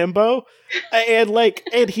such a himbo,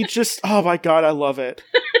 and he just, oh my god, I love it.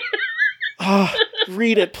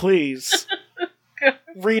 Read it, please.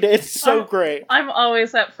 Read it. It's so great. I'm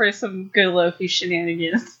always up for some good Loki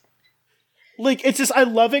shenanigans. It's just, I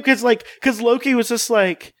love it because Loki was just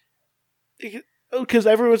because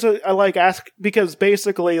everyone's because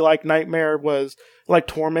basically Nightmare was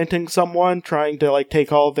tormenting someone, trying to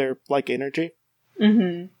take all their energy.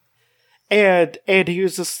 Mm-hmm. And he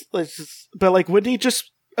was just but wouldn't he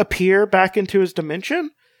just appear back into his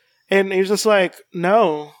dimension? And he was just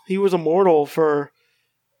no, he was immortal for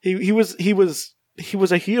he was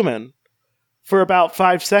a human for about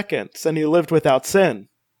 5 seconds, and he lived without sin.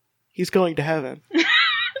 He's going to heaven.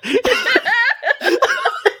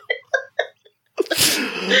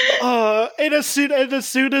 And as soon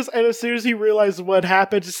as he realizes what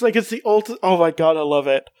happened, it's it's the ultimate. Oh my god, I love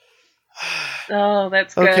it. Oh,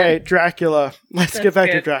 that's good. Okay, Dracula. Let's get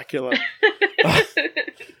back to Dracula.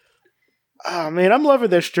 Oh man, I'm loving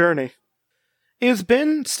this journey. It has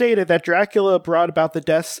been stated that Dracula brought about the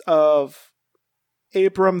deaths of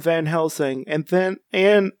Abram Van Helsing and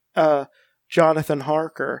Jonathan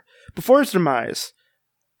Harker before his demise.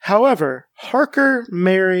 However, Harker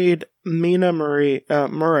married Mina Murray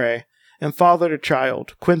and fathered a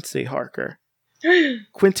child, Quincy Harker.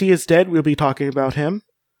 Quincy is dead. We'll be talking about him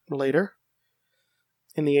later.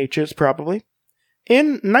 In the H's, probably.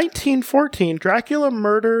 In 1914, Dracula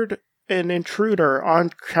murdered an intruder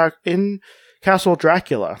in Castle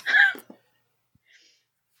Dracula.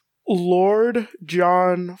 Lord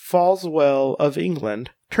John Falswell of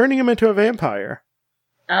England, turning him into a vampire.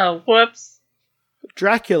 Oh, whoops.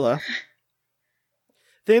 Dracula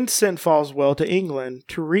then sent Falswell to England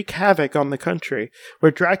to wreak havoc on the country,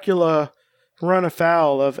 where Dracula run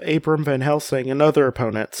afoul of Abram Van Helsing and other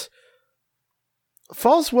opponents.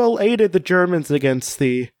 Falswell aided the Germans against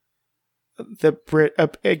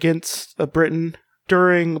Britain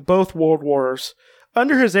during both World Wars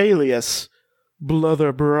under his alias Blood.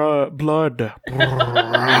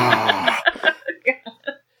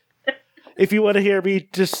 If you want to hear me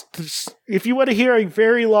if you want to hear a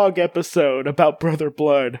very long episode about Brother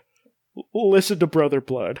Blood, listen to Brother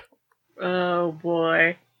Blood. Oh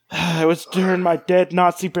boy. It was during my dead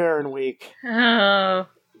Nazi Baron week. Oh,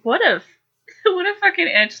 what a fucking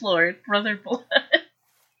edgelord, Brother Blood.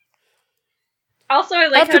 Also, I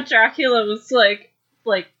like how Dracula was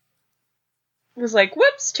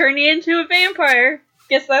whoops, turning into a vampire.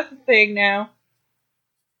 Guess that's a thing now.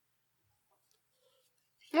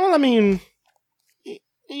 Well, I mean,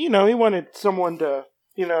 he wanted someone to,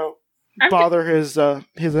 bother his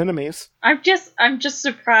enemies. I'm just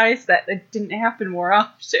surprised that it didn't happen more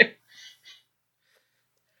often.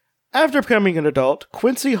 After becoming an adult,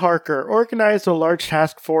 Quincy Harker organized a large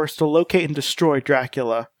task force to locate and destroy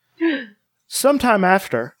Dracula. Sometime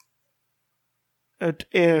after World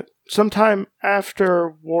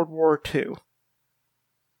War II,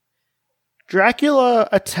 Dracula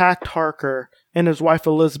attacked Harker and his wife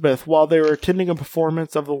Elizabeth while they were attending a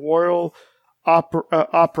performance of the Royal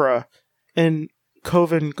Opera in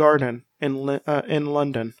Covent Garden in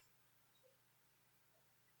London.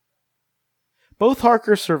 Both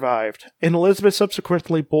Harkers survived, and Elizabeth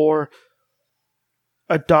subsequently bore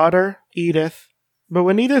a daughter, Edith. But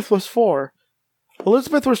when Edith was 4,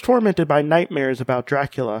 Elizabeth was tormented by nightmares about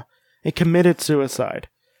Dracula and committed suicide.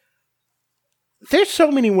 There's so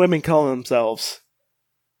many women killing themselves.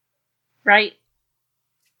 Right.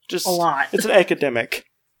 Just a lot. It's an epidemic.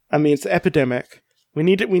 I mean, it's an epidemic. We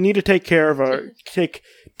need to take care of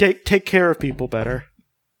take care of people better.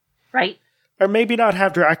 Right. Or maybe not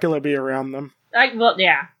have Dracula be around them. Well,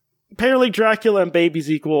 yeah. Apparently Dracula and babies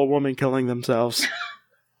equal a woman killing themselves.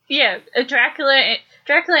 Yeah, a Dracula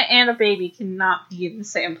and a baby cannot be in the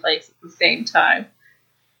same place at the same time.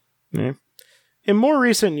 Yeah. In more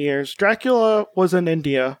recent years, Dracula was in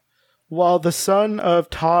India, while the son of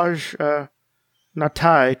Taj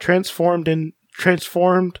Natai transforming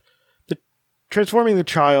the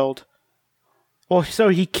child. Well, so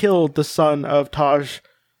he killed the son of Taj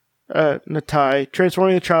Natai,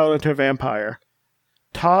 transforming the child into a vampire.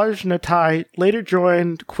 Taj Natai later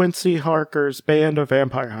joined Quincy Harker's band of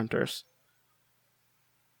vampire hunters.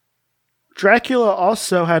 Dracula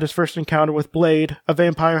also had his first encounter with Blade, a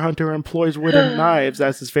vampire hunter who employs wooden knives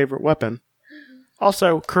as his favorite weapon.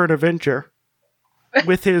 Also, Current Avenger,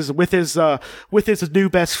 with his new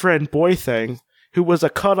best friend Boy Thing, who was a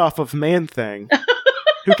cutoff of Man Thing,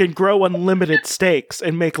 who can grow unlimited stakes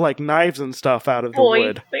and make like knives and stuff out of the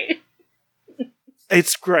wood.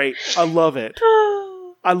 It's great. I love it.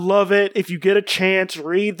 I love it. If you get a chance,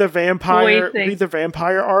 read the vampire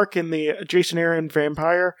arc in the Jason Aaron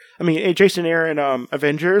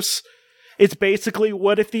Avengers. It's basically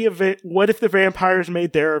what if the vampires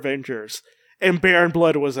made their Avengers and Baron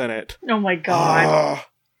Blood was in it. Oh my god.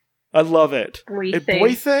 I love it.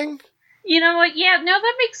 Boy Thing? You know what? Yeah, no,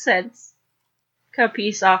 that makes sense. Cut a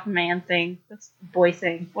piece off Man Thing. That's Boy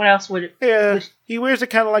Thing. What else would it? Yeah, he wears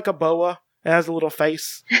it kind of like a boa. It has a little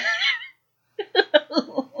face.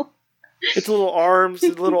 It's little arms,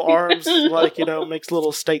 like, makes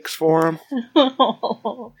little stakes for him.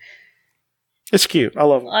 It's cute. I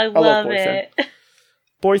love him. I love Boy it. Thing.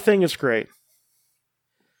 Boy Thing is great.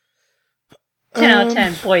 10 out of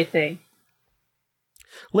 10, Boy Thing.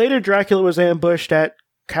 Later, Dracula was ambushed at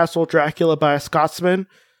Castle Dracula by a Scotsman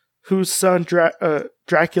whose son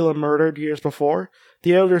Dracula murdered years before.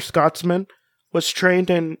 The elder Scotsman was trained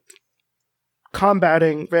in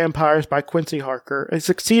combating vampires by Quincy Harker and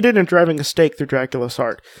succeeded in driving a stake through Dracula's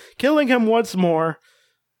heart, killing him once more,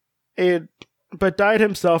 but died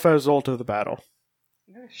himself as a result of the battle.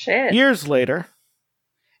 Oh, shit. Years later,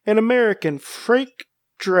 an American, Frank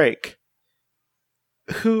Drake,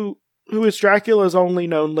 who is Dracula's only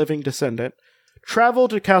known living descendant,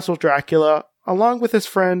 traveled to Castle Dracula along with his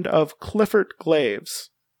friend of Clifford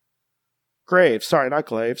Graves.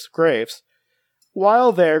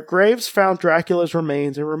 While there, Graves found Dracula's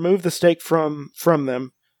remains and removed the stake from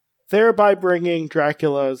them, thereby bringing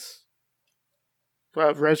Dracula's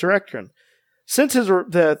resurrection. Since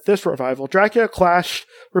this revival, Dracula clashed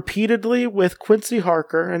repeatedly with Quincy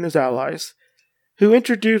Harker and his allies, who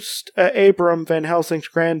introduced Abram Van Helsing's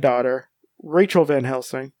granddaughter, Rachel Van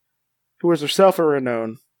Helsing, who was herself a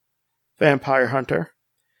renowned vampire hunter.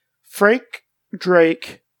 Frank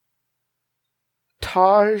Drake,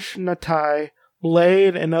 Taj Natai,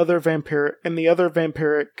 Blade, and the other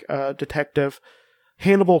vampiric detective,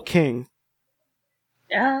 Hannibal King.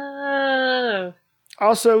 Oh.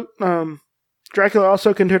 Also, Dracula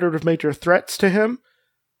also considered major threats to him,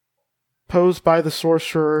 posed by the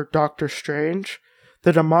sorcerer Doctor Strange,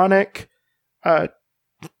 the demonic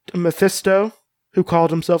Mephisto, who called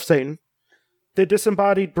himself Satan, the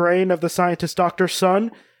disembodied brain of the scientist Dr. Sun.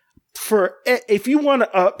 If you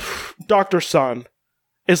want to Dr. Sun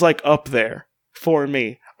is like up there for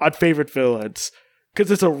me on favorite villains, because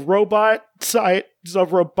it's a robot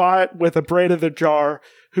with a brain in the jar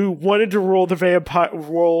who wanted to rule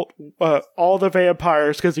all the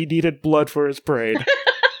vampires because he needed blood for his brain.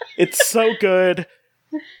 It's so good.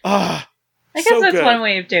 I guess that's good. One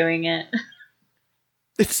way of doing it.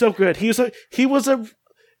 It's so good. He was a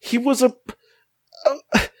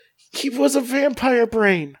vampire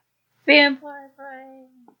brain. Vampire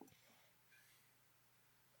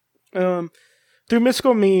brain. Through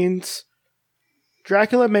mystical means,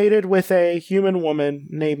 Dracula mated with a human woman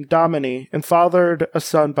named Domini and fathered a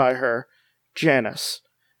son by her, Janus,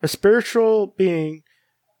 a spiritual being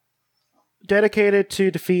dedicated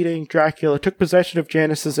to defeating Dracula. Took possession of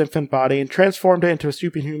Janus's infant body and transformed it into a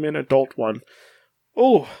superhuman adult one.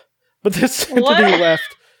 Oh, but this entity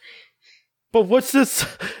left. But what's this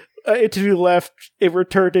entity left? It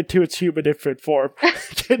returned into its human infant form.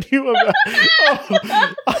 Can you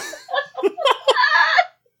imagine?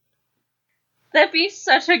 That'd be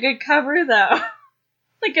such a good cover, though.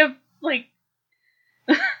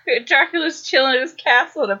 Dracula's chilling in his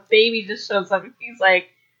castle and a baby just shows up and he's like,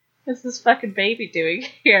 what's this fucking baby doing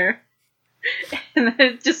here? And then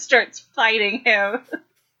it just starts fighting him.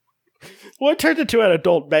 Well, it turned into an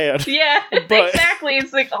adult man. Yeah, exactly.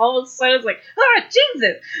 It's like all of a sudden it's like, oh,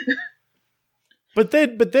 Jesus! But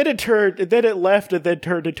then it left and then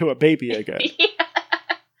turned into a baby again. Yeah.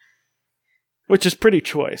 which is pretty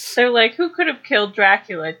choice. They're like, who could have killed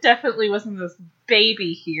Dracula? It definitely wasn't this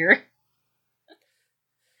baby here.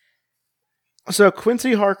 So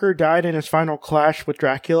Quincy Harker died in his final clash with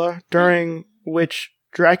Dracula, during which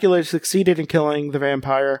Dracula succeeded in killing the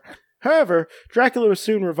vampire. However, Dracula was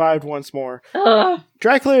soon revived once more. Ugh.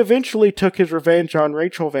 Dracula eventually took his revenge on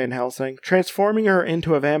Rachel Van Helsing, transforming her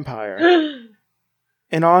into a vampire.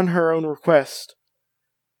 And on her own request,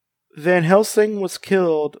 Van Helsing was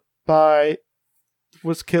killed by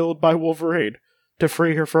Wolverine to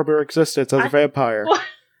free her from her existence as a vampire. What?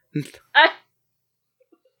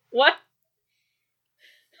 What?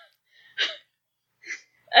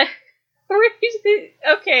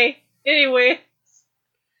 Okay. Anyway.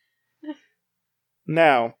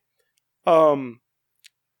 Now,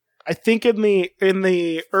 I think in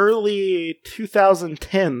the early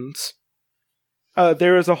 2010s,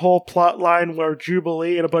 there was a whole plot line where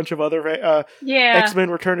Jubilee and a bunch of other X-Men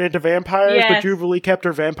were turned into vampires, but Jubilee kept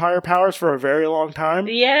her vampire powers for a very long time.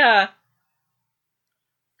 Yeah.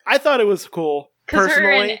 I thought it was cool, Because her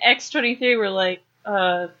personally. and X-23 were like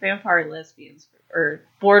vampire lesbians, or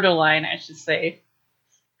borderline, I should say.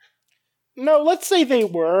 No, let's say they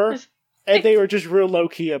were, and they were just real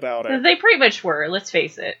low-key about it. They pretty much were, let's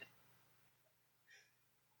face it.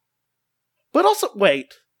 But also,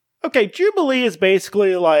 wait. Okay, Jubilee is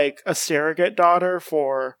basically like a surrogate daughter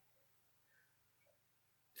for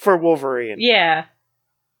Wolverine. Yeah.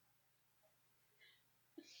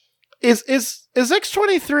 Is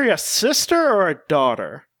X-23 a sister or a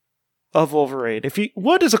daughter of Wolverine?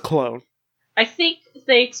 What is a clone? I think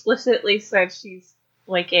they explicitly said she's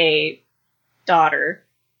like a daughter.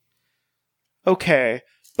 Okay.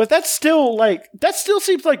 But that still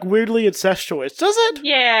seems like weirdly incestuous, does it?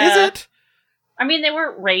 Yeah. Is it? I mean, they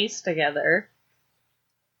weren't raised together.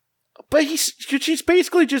 But she's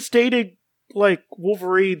basically just dating, like,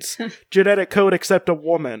 Wolverine's genetic code except a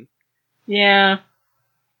woman. Yeah.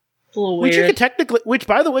 It's a little weird. Which,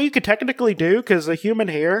 by the way, you could technically do, because the human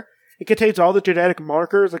hair, it contains all the genetic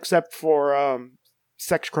markers except for,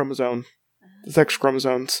 sex chromosomes.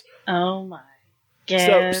 Oh my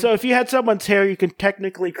god. So if you had someone's hair, you can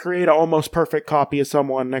technically create an almost perfect copy of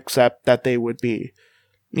someone, except that they would be,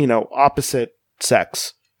 opposite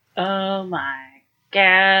sex. Oh my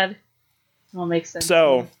god. That makes sense.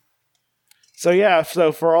 So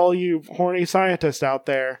for all you horny scientists out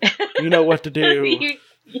there, you know what to do.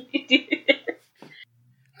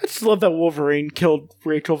 I just love that Wolverine killed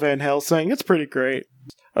Rachel Van Helsing. It's pretty great.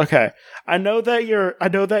 Okay, I know that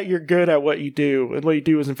you're good at what you do, and what you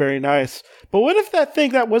do isn't very nice. But what if that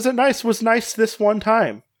thing that wasn't nice was nice this one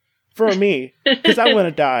time for me? Because I want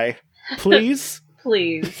to die. Please,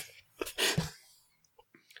 please.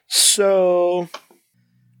 So,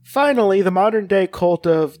 finally, the modern-day cult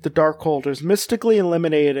of the Darkholders mystically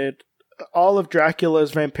eliminated all of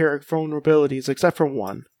Dracula's vampiric vulnerabilities except for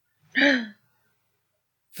one.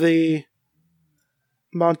 The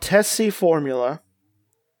Montesi formula.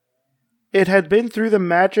 It had been through the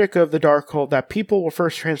magic of the Darkhold that people were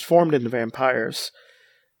first transformed into vampires,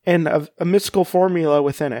 and a mystical formula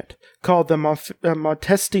within it, called the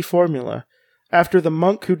Montesi formula, after the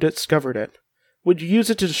monk who discovered it, would use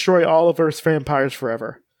it to destroy all of Earth's vampires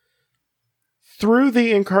forever. Through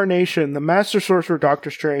the incarnation, the Master Sorcerer Dr.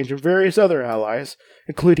 Strange and various other allies,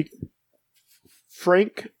 including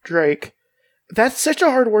Frank Drake. That's such a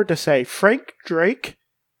hard word to say. Frank Drake?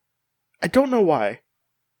 I don't know why.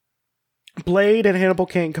 Blade and Hannibal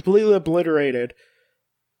King completely obliterated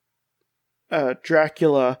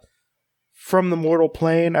Dracula from the mortal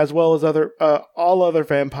plane, as well as all other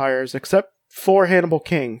vampires, except for Hannibal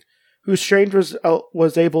King, who Strange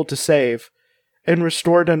was able to save and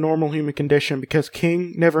restored a normal human condition because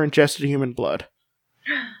King never ingested human blood.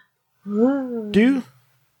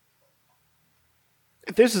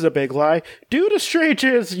 This is a big lie. Due to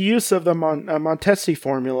Strange's use of the Montesi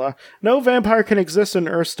formula, no vampire can exist in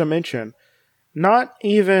Earth's dimension. Not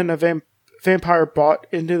even a vampire bought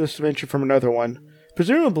into this dimension from another one.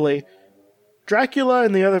 Presumably, Dracula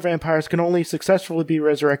and the other vampires can only successfully be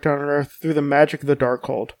resurrected on Earth through the magic of the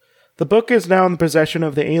Darkhold. The book is now in the possession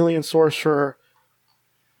of the alien sorcerer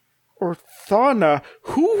Orthana.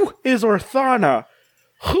 Who is Orthana?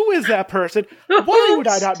 Who is that person? Why would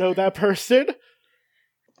I not know that person?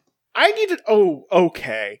 I need to... Oh,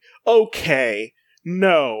 okay. Okay.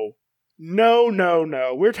 No.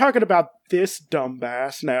 We're talking about this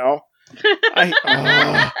dumbass now.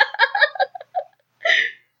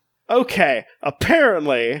 Okay.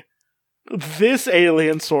 Apparently, this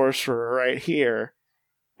alien sorcerer right here,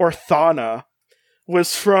 Orthana,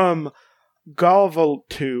 was from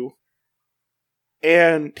Galvaltu,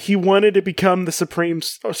 and he wanted to become the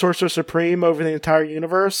Sorcerer Supreme over the entire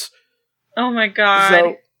universe. Oh my god.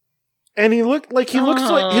 So, and he looks like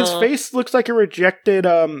his face looks like a rejected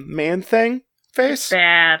man thing face.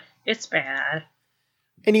 It's bad.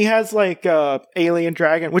 And he has like alien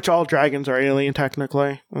dragon, which all dragons are alien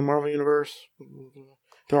technically in the Marvel Universe.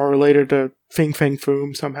 They're all related to Fing Fang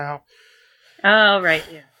Foom somehow. Oh right,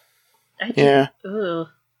 yeah. Yeah. Ooh.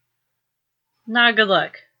 Not a good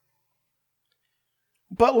look.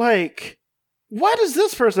 But like, why does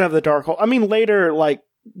this person have the Darkhold? I mean, later, like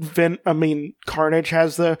Carnage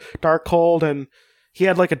has the Darkhold, and he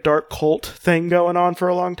had like a dark cult thing going on for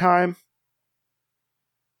a long time.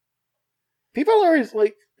 People are always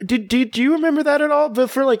like, did you remember that at all?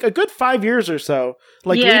 But for like a good 5 years or so,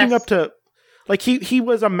 like leading up to, like he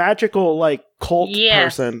was a magical like cult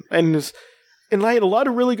person, and like a lot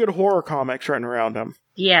of really good horror comics running around him.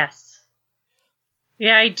 Yes.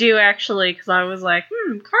 Yeah, I do actually, because I was like,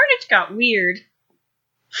 Carnage got weird.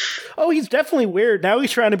 Oh, he's definitely weird. Now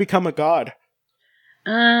he's trying to become a god.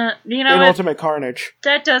 In Ultimate Carnage.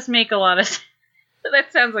 That does make a lot of sense.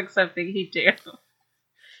 That sounds like something he'd do.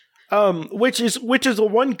 Which is the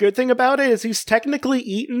one good thing about it is he's technically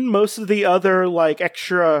eaten most of the other like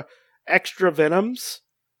extra venoms,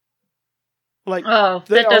 like all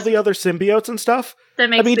the other symbiotes and stuff. That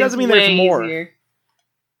makes it doesn't mean there's more. Easier.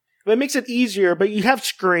 It makes it easier, but you have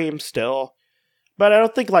Scream still. But I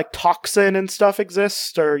don't think like Toxin and stuff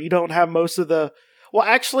exists, or you don't have most of the. Well,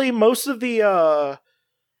 actually, most of the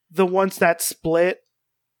ones that split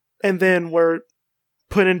and then were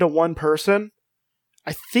put into one person.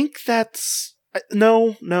 I think that's...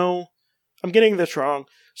 No, I'm getting this wrong.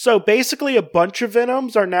 So basically a bunch of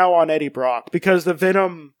Venoms are now on Eddie Brock because the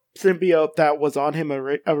Venom symbiote that was on him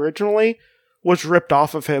originally was ripped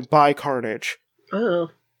off of him by Carnage. Oh.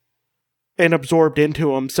 And absorbed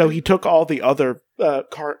into him. So he took all the other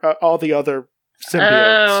symbiotes.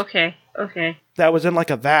 Oh, okay. That was in like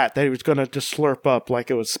a vat that he was going to just slurp up like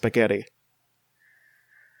it was spaghetti.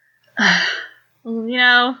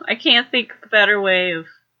 I can't think of a better way of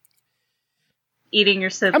eating your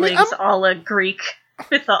siblings a la Greek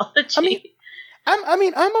mythology.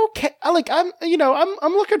 I'm okay.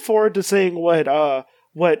 I'm looking forward to seeing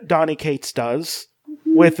what Donny Cates does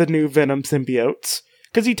with the new Venom symbiotes.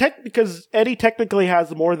 Because Eddie technically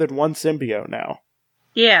has more than one symbiote now.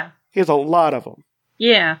 Yeah. He has a lot of them.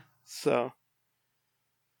 Yeah. So,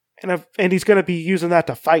 and he's going to be using that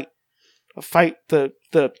to fight the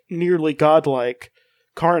nearly godlike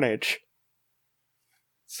Carnage.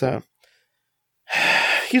 So,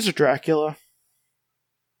 he's a Dracula.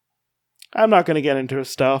 I'm not going to get into his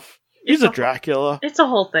stuff. He's a Dracula. It's a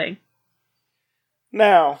whole thing.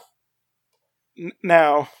 Now,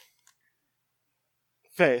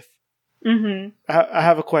 Faith. Mm-hmm. I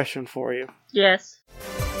have a question for you. Yes.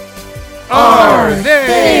 Are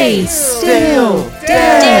they still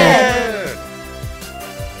dead?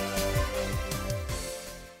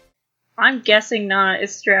 I'm guessing not.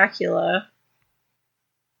 It's Dracula.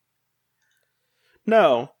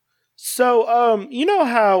 No. So, you know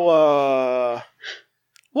how,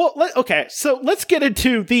 so let's get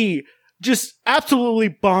into the just absolutely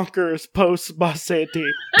bonkers post-Bassetti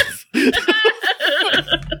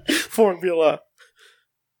formula.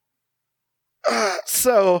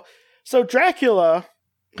 So Dracula,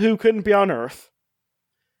 who couldn't be on Earth,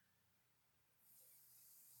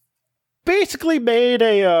 basically made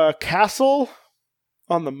a castle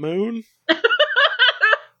on the moon.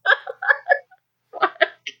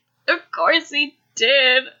 Of course he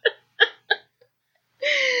did.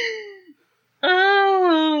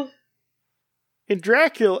 Oh. And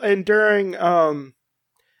Dracula, and during, and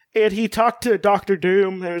he talked to Dr.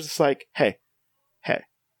 Doom, and it was just like, hey,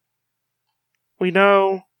 we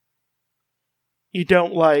know you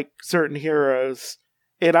don't like certain heroes,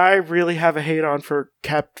 and I really have a hate on for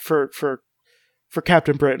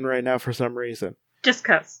Captain Britain right now for some reason. Just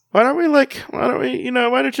cuz. Why don't you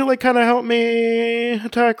kind of help me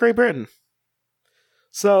attack Great Britain?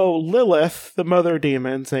 So Lilith, the mother of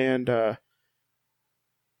demons, and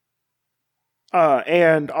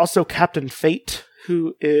also Captain Fate,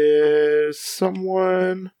 who is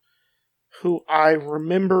someone who I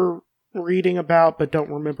remember reading about but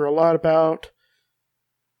don't remember a lot about.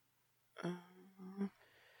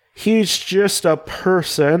 He's just a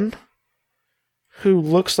person who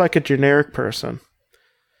looks like a generic person.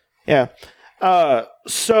 Yeah.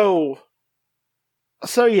 So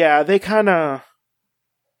yeah, they kind of...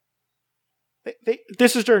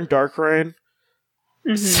 This is during Dark Reign.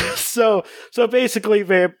 Mm-hmm. So basically,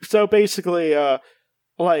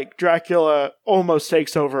 like Dracula almost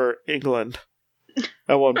takes over England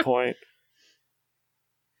at one point.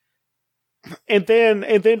 And then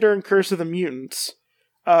during Curse of the Mutants,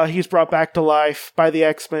 he's brought back to life by the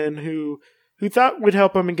X-Men who thought would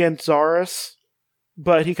help him against Zaurus,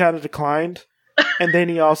 but he kind of declined. And then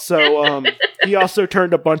he also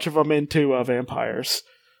turned a bunch of them into vampires.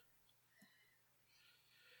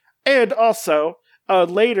 And also,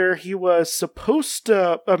 later he was supposed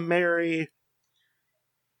to marry.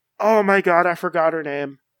 Oh my god, I forgot her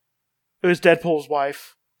name. It was Deadpool's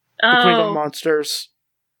wife, the Queen of Monsters.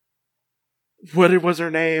 What was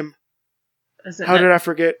her name? How did I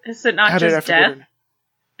forget? Is it not just Death?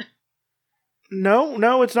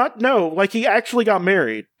 No, it's not. No, like he actually got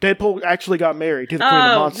married. Deadpool actually got married to the Queen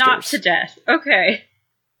of Monsters. Not to Death. Okay.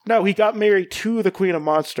 No, he got married to the Queen of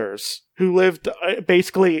Monsters, who lived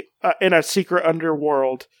basically in a secret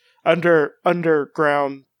underworld,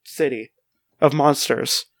 underground city of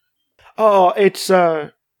monsters. Oh, it's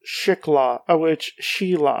Shiklah,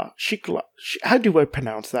 Shiklah. How do I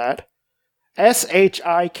pronounce that?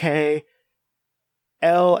 Shiklah.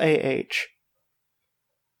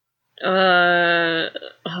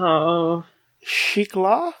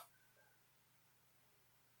 Shiklah?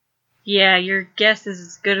 Yeah, your guess is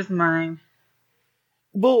as good as mine.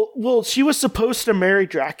 Well, she was supposed to marry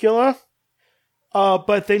Dracula,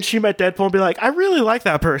 but then she met Deadpool and be like, I really like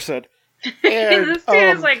that person. And, this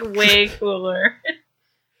dude is like way cooler.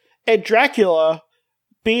 And Dracula,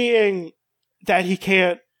 being that he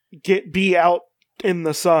can't be out in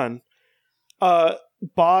the sun,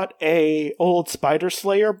 bought a old Spider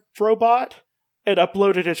Slayer robot and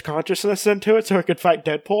uploaded his consciousness into it so it could fight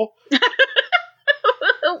Deadpool.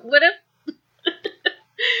 What a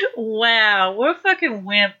wow! What a fucking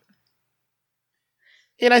wimp!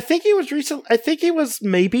 And I think he was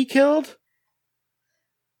maybe killed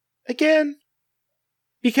again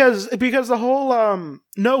because the whole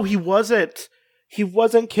no, he wasn't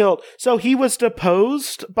killed. So he was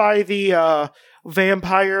deposed by the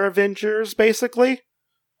vampire Avengers, basically.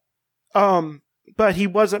 But he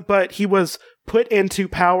wasn't. But he was put into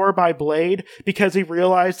power by Blade because he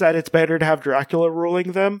realized that it's better to have Dracula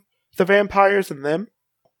ruling them, the vampires, than them.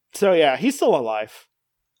 So yeah, he's still alive.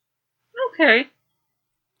 Okay.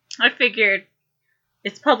 I figured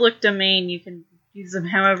it's public domain. You can use them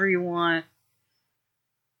however you want.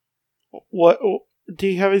 What? Do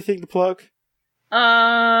you have anything to plug?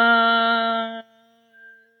 Yeah.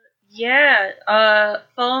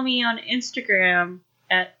 Follow me on Instagram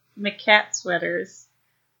at McCatSweaters,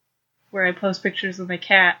 where I post pictures of my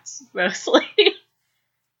cats, mostly.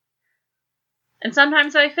 And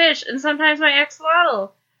sometimes I fish, and sometimes my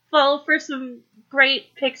ex-model. Follow for some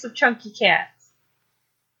great pics of chunky cats.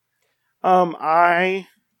 I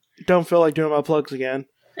don't feel like doing my plugs again.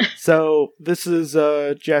 So, this is,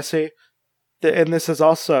 Jesse. And this is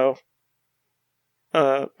also,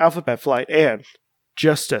 Alphabet Flight, and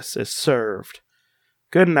Justice is Served.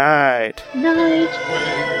 Good night. Night.